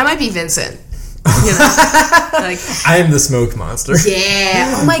show. I might be Vincent. You know? Like, I am the smoke monster.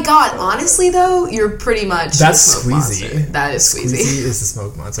 Yeah. Oh my God. Honestly, though, you're pretty much that's the smoke Squeezy. Monster. That is Squeezy. Squeezy is the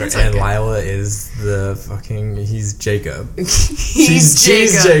smoke monster, It's and okay. Lila is the fucking. He's Jacob. She's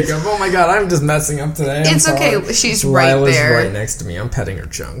Jacob. Oh my God, I'm just messing up today. It's okay. She's right Lila's there. right next to me. I'm petting her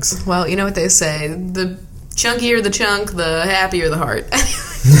chunks. Well, you know what they say: the chunkier the chunk, the happier the heart.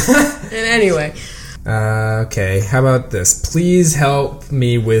 And anyway. Okay, how about this? Please help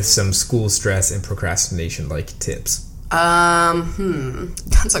me with some school stress and procrastination like tips.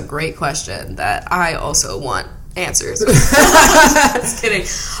 That's a great question that I also want answers. Just kidding.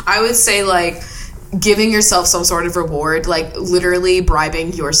 I would say, like, giving yourself some sort of reward, like literally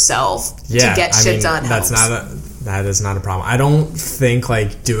bribing yourself to get shit done. That is not a problem. I don't think,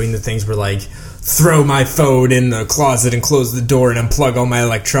 like, doing the things where, like, throw my phone in the closet and close the door and unplug all my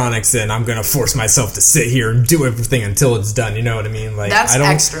electronics and I'm gonna force myself to sit here and do everything until it's done. You know what I mean? Like, that's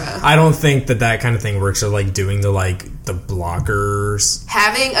extra. I don't think that kind of thing works. Or like doing the blockers.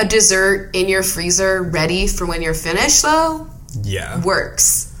 Having a dessert in your freezer ready for when you're finished, though,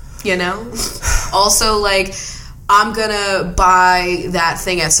 works. You know. Also, like, I'm gonna buy that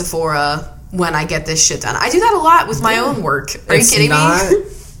thing at Sephora when I get this shit done. I do that a lot with my own work. Are you kidding me?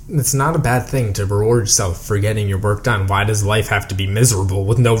 It's not a bad thing to reward yourself for getting your work done. Why does life have to be miserable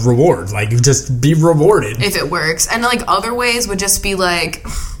with no reward? Like, just be rewarded. If it works. And, like, other ways would just be, like,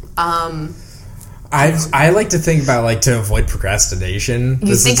 I like to think about, like, to avoid procrastination.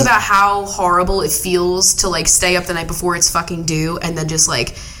 You think about how horrible it feels to, like, stay up the night before it's fucking due, and then just,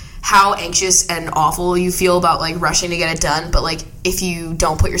 like, how anxious and awful you feel about, like, rushing to get it done. But, like, if you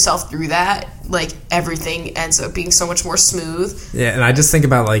don't put yourself through that, like, everything ends up being so much more smooth. Yeah, and I just think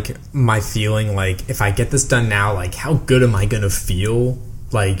about, like, my feeling, like, if I get this done now, like, how good am I going to feel,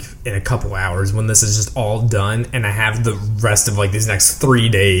 like, in a couple hours when this is just all done and I have the rest of, like, these next 3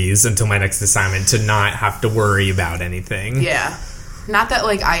 days until my next assignment to not have to worry about anything. Yeah. Not that,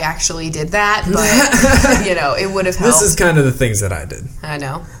 like, I actually did that, but, you know, it would have helped. This is kind of the things that I did. I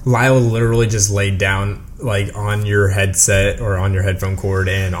know. Lila literally just laid down, like, on your headset or on your headphone cord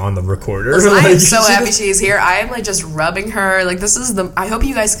and on the recorder. Listen, like, I am so happy she's here. I am, like, just rubbing her. Like, this is I hope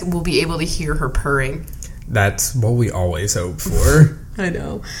you guys will be able to hear her purring. That's what we always hope for. I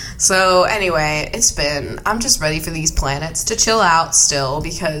know. So, anyway, I'm just ready for these planets to chill out still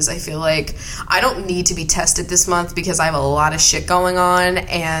because I feel like I don't need to be tested this month because I have a lot of shit going on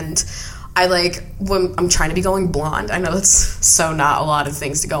and when I'm trying to be going blonde. I know that's so not a lot of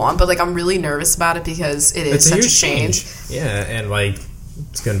things to go on, but, like, I'm really nervous about it because it's such a change. Yeah, and, like,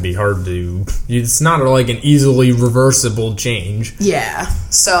 it's going to be hard to... It's not, like, an easily reversible change. Yeah.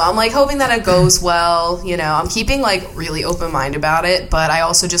 So I'm, like, hoping that it goes well. You know, I'm keeping, like, really open mind about it, but I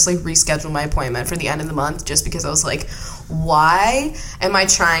also just, like, rescheduled my appointment for the end of the month just because I was like, why am I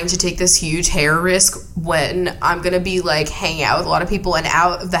trying to take this huge hair risk when I'm going to be, like, hanging out with a lot of people and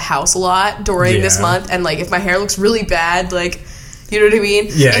out of the house a lot during this month? And, like, if my hair looks really bad, like... You know what I mean?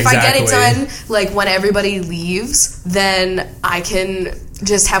 Yeah, if I get it done, like, when everybody leaves, then I can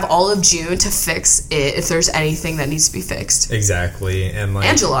just have all of June to fix it if there's anything that needs to be fixed. Exactly. And, like...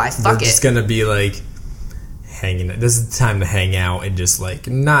 And July, fuck it. We're just gonna be, like, hanging... This is the time to hang out and just, like,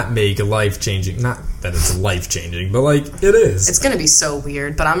 not make a life-changing... Not that it's life-changing, but, like, it is. It's gonna be so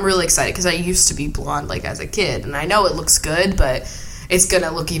weird, but I'm really excited because I used to be blonde, like, as a kid, and I know it looks good, but... it's going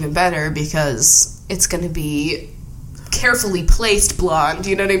to look even better because it's going to be carefully placed blonde,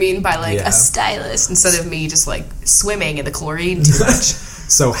 you know what I mean? By like a stylist instead of me just like swimming in the chlorine too much.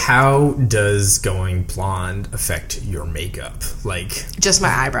 So how does going blonde affect your makeup? Like, just my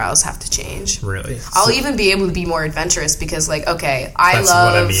eyebrows have to change. Really? I'll even be able to be more adventurous because, like, okay, that's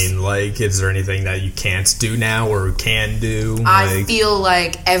what I mean. Like, is there anything that you can't do now or can do? I feel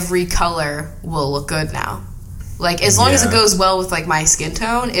like every color will look good now. Like, as long as it goes well with, like, my skin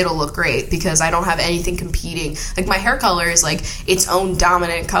tone, it'll look great because I don't have anything competing. Like, my hair color is, like, its own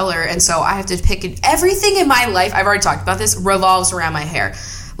dominant color, and so I have to pick it. Everything in my life, I've already talked about this, revolves around my hair.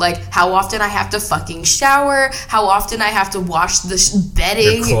 Like, how often I have to fucking shower, how often I have to wash the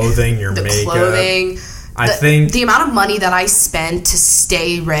bedding. Your clothing, your makeup. The clothing. I think the amount of money that I spend to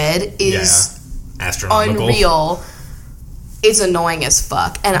stay red is astronomical. Unreal. It's annoying as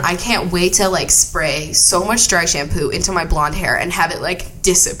fuck, and I can't wait to like spray so much dry shampoo into my blonde hair and have it like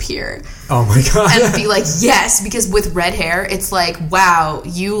disappear. Oh my god. And be like, yes, because with red hair it's like, wow,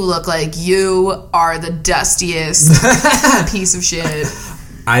 you look like you are the dustiest piece of shit.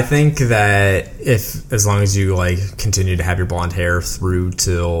 I think that as long as you like continue to have your blonde hair through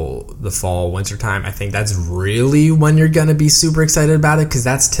till the fall, winter time, I think that's really when you're gonna be super excited about it because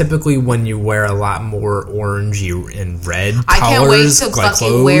that's typically when you wear a lot more orangey and red colors. I can't wait to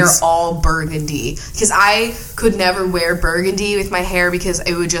fucking wear all burgundy because I could never wear burgundy with my hair because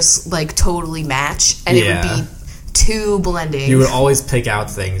it would just like totally match and it would be too blending. You would always pick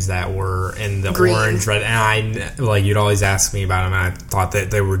out things that were in the green, orange, red, and you'd always ask me about them, and I thought that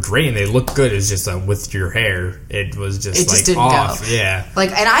they were great and they looked good. It's just with your hair, it was just didn't off. Go. Yeah,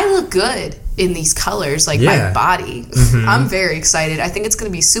 and I look good in these colors, my body. Mm-hmm. I'm very excited. I think it's going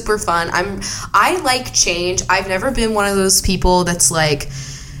to be super fun. I like change. I've never been one of those people that's like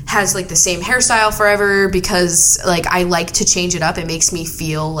has like the same hairstyle forever because like I like to change it up. It makes me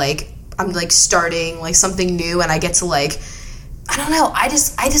feel like I'm like starting like something new and I get to like I don't know, I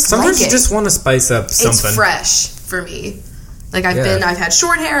just sometimes like it. You just want to spice up something. It's fresh for me. Like I've had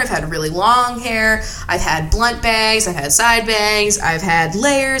short hair, I've had really long hair, I've had blunt bangs, I've had side bangs, I've had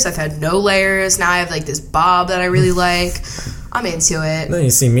layers, I've had no layers. Now I have like this bob that I really like. I'm into it. Then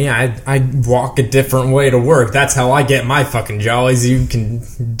you see me, I walk a different way to work. That's how I get my fucking jollies. You can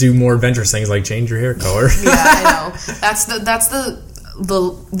do more adventurous things like change your hair color. Yeah, I know. That's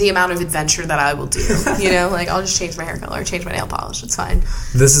the amount of adventure that I will do, you know, like I'll just change my hair color, change my nail polish, it's fine.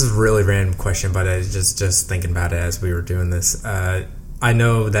 This is a really random question, but I was just thinking about it as we were doing this. I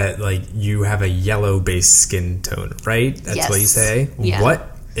know that like you have a yellow based skin tone, right? That's what you say. Yeah.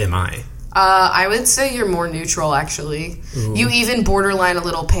 What am I? I would say you're more neutral actually. Ooh. You even borderline a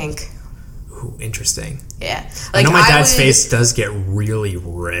little pink. Ooh, interesting. Yeah. Like, I know my dad's face does get really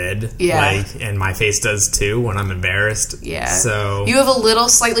red. Yeah. And my face does too when I'm embarrassed. Yeah. So you have a little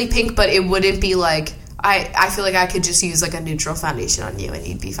slightly pink, but it wouldn't be like I feel like I could just use like a neutral foundation on you and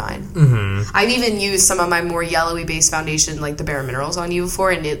you'd be fine. Mm-hmm. I've even used some of my more yellowy based foundation like the Bare Minerals on you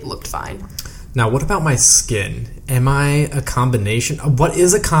before and it looked fine. Now, what about my skin? Am I a combination? What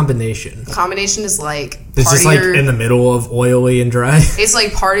is a combination? Combination is like it's just like in the middle of oily and dry. It's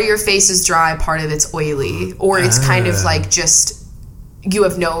like part of your face is dry, part of it's oily, or it's kind of like just you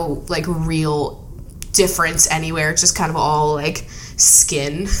have no like real difference anywhere. It's just kind of all like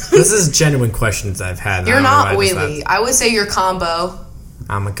skin. This is genuine questions I've had. You're not oily. I would say you're combo.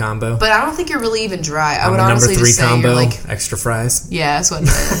 I'm a combo. But I don't think you're really even dry. I would honestly just say combo, you're like extra fries. Yeah, that's what it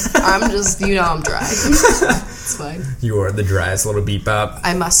is. I'm just I'm dry. It's fine. You are the driest little beep up.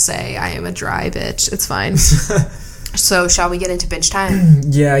 I must say I am a dry bitch. It's fine. So shall we get into binge time?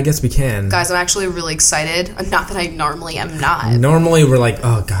 Yeah, I guess we can. Guys, I'm actually really excited. Not that I normally am not. Normally we're like,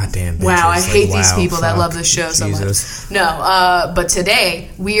 oh goddamn bitches. Wow, I hate these people that love this show so much. No, but today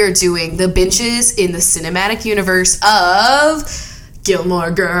we are doing the binges in the cinematic universe of Gilmore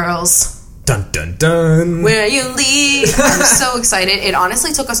Girls. Dun dun dun. Where you lead. I'm so excited. It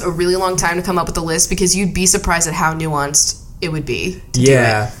honestly took us a really long time to come up with the list because you'd be surprised at how nuanced it would be to do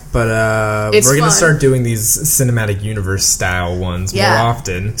it. But we're going to start doing these cinematic universe style ones more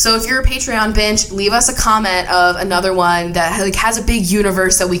often. So if you're a Patreon binge, leave us a comment of another one that like has a big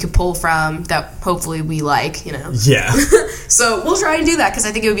universe that we could pull from that hopefully we like, you know. Yeah. So we'll try and do that because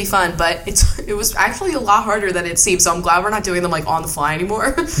I think it would be fun, but it was actually a lot harder than it seemed, so I'm glad we're not doing them like on the fly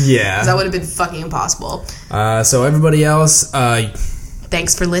anymore. Yeah. That would have been fucking impossible. So everybody else,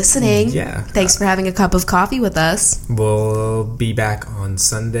 Thanks for listening. Yeah. Thanks for having a cup of coffee with us. We'll be back on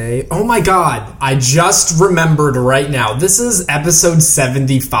Sunday. Oh my God. I just remembered right now. This is episode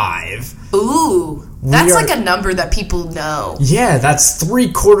 75. Ooh. That's like a number that people know. Yeah, that's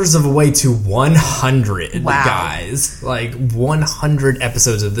 3/4 of the way to 100, wow. guys. Like 100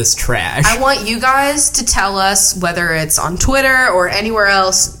 episodes of this trash. I want you guys to tell us, whether it's on Twitter or anywhere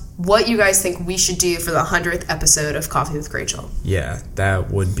else, what you guys think we should do for the 100th episode of Coffee with Rachel. Yeah, that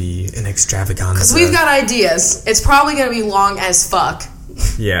would be an extravaganza. Because we've got ideas. It's probably going to be long as fuck.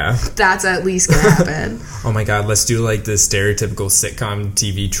 Yeah. That's at least going to happen. Oh my God, let's do like the stereotypical sitcom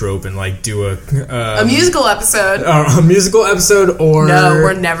TV trope and like do a musical episode. A musical episode or... No,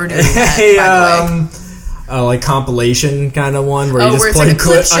 we're never doing that, like compilation kind of one where you just where play like a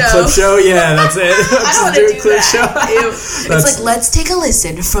clip show. Yeah, that's it. I don't want to do that. Show. It's like, let's take a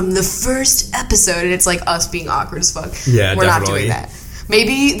listen from the first episode, and it's like us being awkward as fuck. Yeah, we're definitely. not doing that.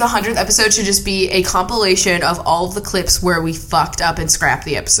 Maybe the 100th episode should just be a compilation of all of the clips where we fucked up and scrapped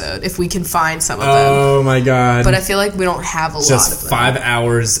the episode, if we can find some of them. Oh my God. But I feel like we don't have a lot of them. Just 5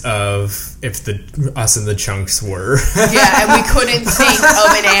 hours of if us and the chunks were. Yeah, and we couldn't think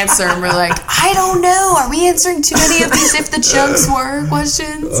of an answer, and we're like, I don't know. Are we answering too many of these if the chunks were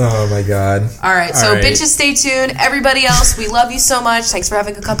questions? Oh my God. All right, so bitches, stay tuned. Everybody else, we love you so much. Thanks for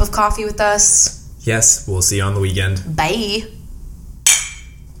having a cup of coffee with us. Yes, we'll see you on the weekend. Bye.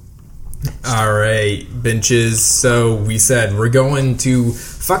 Alright, benches. So we said we're going to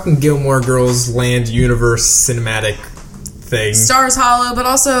fucking Gilmore Girls Land Universe cinematic thing. Stars Hollow, but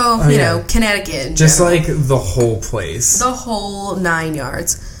also, you know, Connecticut. Just like the whole place. The whole 9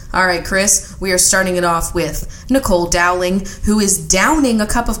 yards. Alright, Chris, we are starting it off with Nicole Dowling, who is downing a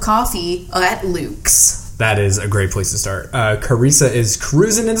cup of coffee at Luke's. That is a great place to start. Carissa is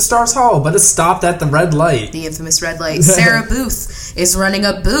cruising into Stars Hall, but is stopped at the red light. The infamous red light. Sarah Booth is running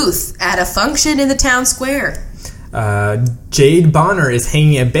a booth at a function in the town square. Jade Bonner is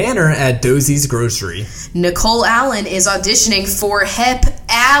hanging a banner at Dosie's Grocery. Nicole Allen is auditioning for Hep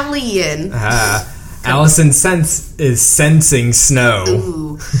Alien. Allison Sense is sensing snow.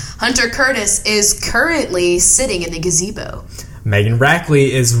 Ooh. Hunter Curtis is currently sitting in the gazebo. Megan Rackley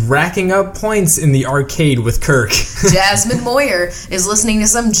is racking up points in the arcade with Kirk. Jasmine Moyer is listening to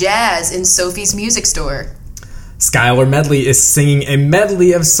some jazz in Sophie's music store. Skylar Medley is singing a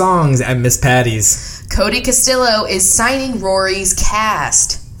medley of songs at Miss Patty's. Cody Castillo is signing Rory's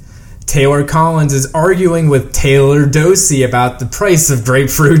cast. Taylor Collins is arguing with Taylor Dosey about the price of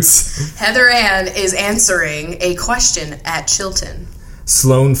grapefruits. Heather Ann is answering a question at Chilton.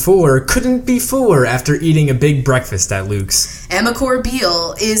 Sloane Fuller couldn't be fuller after eating a big breakfast at Luke's. Emma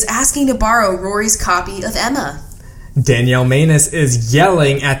Corbeil is asking to borrow Rory's copy of Emma. Danielle Manus is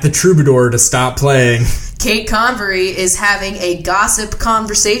yelling at the troubadour to stop playing. Kate Convery is having a gossip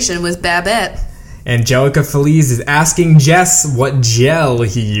conversation with Babette. Angelica Feliz is asking Jess what gel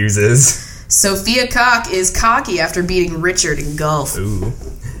he uses. Sophia Cock is cocky after beating Richard in golf. Ooh.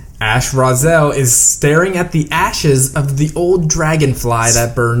 Ash Roselle is staring at the ashes of the old dragonfly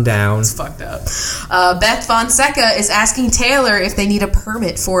that burned down. It's fucked up. Beth Fonseca is asking Taylor if they need a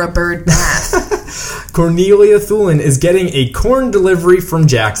permit for a bird bath. Cornelia Thulin is getting a corn delivery from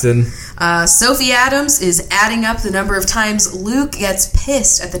Jackson. Sophie Adams is adding up the number of times Luke gets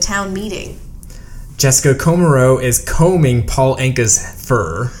pissed at the town meeting. Jessica Comero is combing Paul Anka's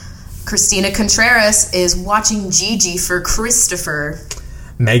fur. Christina Contreras is watching Gigi for Christopher.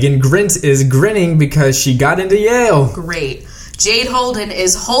 Megan Grint is grinning because she got into Yale. Great. Jade Holden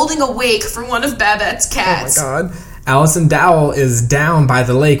is holding a wake for one of Babette's cats. Oh my God. Allison Dowell is down by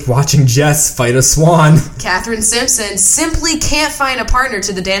the lake watching Jess fight a swan. Catherine Simpson simply can't find a partner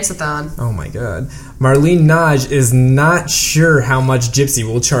to the dance-a-thon. Oh my God. Marlene Naj is not sure how much Gypsy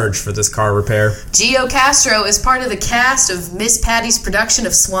will charge for this car repair. Gio Castro is part of the cast of Miss Patty's production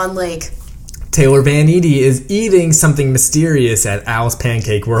of Swan Lake. Taylor Van Eady is eating something mysterious at Al's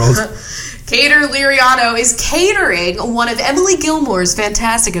Pancake World. Cater Liriano is catering one of Emily Gilmore's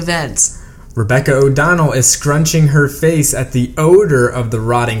fantastic events. Rebecca O'Donnell is scrunching her face at the odor of the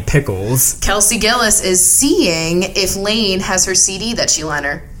rotting pickles. Kelsey Gillis is seeing if Lane has her CD that she lent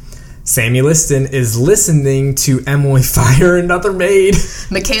her. Sammy Liston is listening to Emily fire another maid.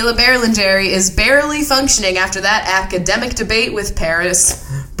 Michaela Berlingeri is barely functioning after that academic debate with Paris.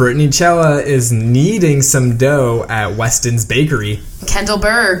 Brittany Cella is kneading some dough at Weston's Bakery. Kendall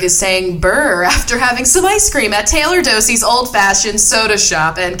Berg is saying burr after having some ice cream at Taylor Dosey's old-fashioned soda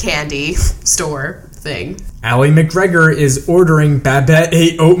shop and candy store thing. Allie McGregor is ordering Babette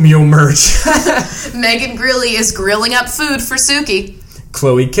 8 oatmeal merch. Megan Grilly is grilling up food for Suki.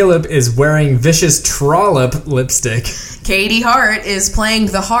 Chloe Killip is wearing Vicious Trollop lipstick. Katie Hart is playing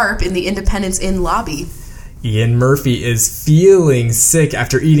the harp in the Independence Inn lobby. Ian Murphy is feeling sick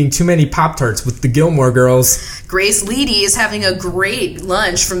after eating too many Pop-Tarts with the Gilmore Girls. Grace Leedy is having a great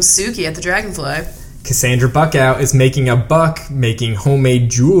lunch from Suki at the Dragonfly. Cassandra Buckout is making a buck making homemade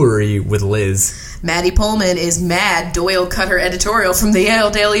jewelry with Liz. Maddie Pullman is mad Doyle cut her editorial from the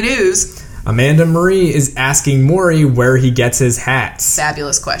Yale Daily News. Amanda Marie is asking Maury where he gets his hats.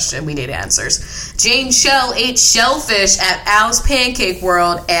 Fabulous question. We need answers. Jane Shell ate shellfish at Al's Pancake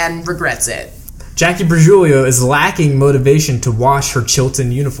World and regrets it. Jackie Bergiulio is lacking motivation to wash her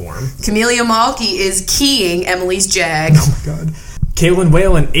Chilton uniform. Camellia Malky is keying Emily's Jag. Oh my god. Caitlin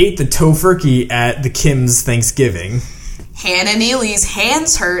Whalen ate the tofurkey at the Kim's Thanksgiving. Hannah Neely's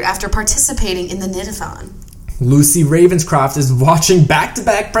hands hurt after participating in the knit-a-thon. Lucy Ravenscroft is watching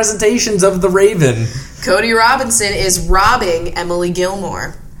back-to-back presentations of The Raven. Cody Robinson is robbing Emily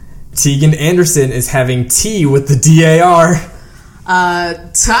Gilmore. Tegan Anderson is having tea with the DAR.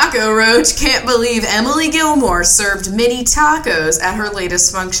 Taco Roach can't believe Emily Gilmore served mini tacos at her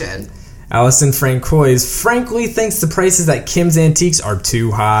latest function. Allison Francois frankly thinks the prices at Kim's Antiques are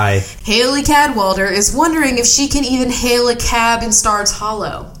too high. Haley Cadwalder is wondering if she can even hail a cab in Stars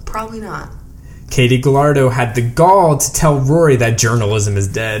Hollow. Probably not. Katie Gallardo had the gall to tell Rory that journalism is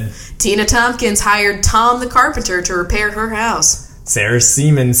dead. Tina Tompkins hired Tom the carpenter to repair her house. Sarah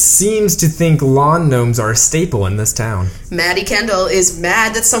Seaman seems to think lawn gnomes are a staple in this town. Maddie Kendall is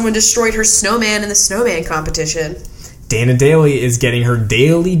mad that someone destroyed her snowman in the snowman competition. Dana Daly is getting her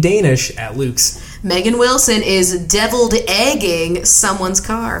daily Danish at Luke's. Megan Wilson is deviled egging someone's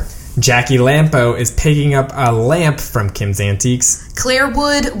car. Jackie Lampo is picking up a lamp from Kim's Antiques. Claire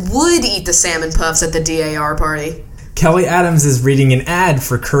Wood would eat the salmon puffs at the DAR party. Kelly Adams is reading an ad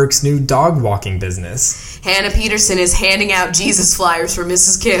for Kirk's new dog walking business. Hannah Peterson is handing out Jesus flyers for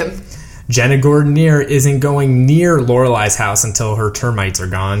Mrs. Kim. Jenna Gordonier isn't going near Lorelai's house until her termites are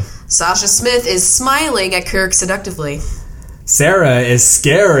gone. Sasha Smith is smiling at Kirk seductively. Sarah is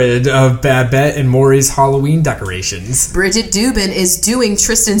scared of Babette and Maury's Halloween decorations. Bridget Dubin is doing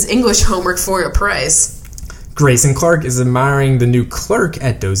Tristan's English homework for a price. Grayson Clark is admiring the new clerk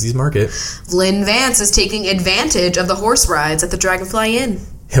at Dosey's Market. Lynn Vance is taking advantage of the horse rides at the Dragonfly Inn.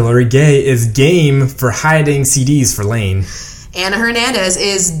 Hillary Gay is game for hiding CDs for Lane. Anna Hernandez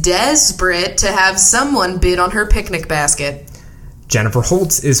is desperate to have someone bid on her picnic basket. Jennifer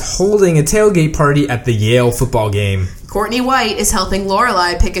Holtz is holding a tailgate party at the Yale football game. Courtney White is helping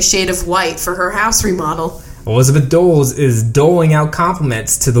Lorelai pick a shade of white for her house remodel. Elizabeth Doles is doling out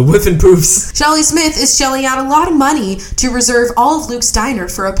compliments to the Whiffenpoofs. Shelley Smith is shelling out a lot of money to reserve all of Luke's diner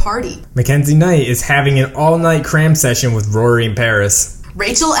for a party. Mackenzie Knight is having an all-night cram session with Rory in Paris.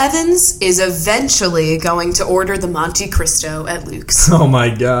 Rachel Evans is eventually going to order the Monte Cristo at Luke's. Oh my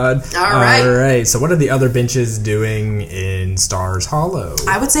god. All right. So what are the other benches doing in Stars Hollow?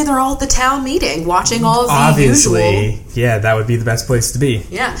 I would say they're all at the town meeting, watching all of the Obviously, usual. Yeah, that would be the best place to be.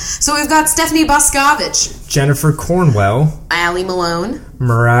 Yeah. So we've got Stephanie Boscovich, Jennifer Cornwell, Allie Malone,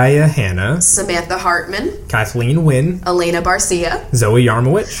 Mariah Hanna, Samantha Hartman, Kathleen Wynn, Elena Barcia, Zoe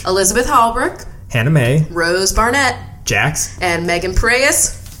Yarmowich, Elizabeth Hallbrook, Hannah May, Rose Barnett, Jax, and Megan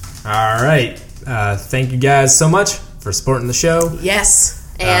Preyes. All right. Thank you guys so much for supporting the show. Yes.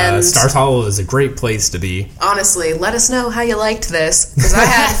 And Stars Hollow is a great place to be. Honestly, let us know how you liked this, because I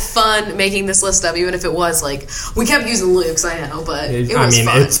had fun making this list up, even if it was like, we kept using Luke's, I know, but it was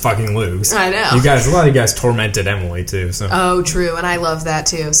fun. It's fucking Luke's. I know. A lot of you guys tormented Emily too. So. Oh, true, and I love that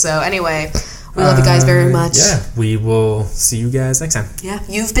too. So anyway, we love you guys very much. Yeah, we will see you guys next time. Yeah,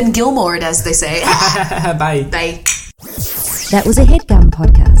 you've been Gilmored, as they say. Bye. Bye. That was a HeadGum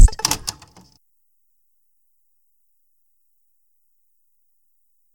podcast.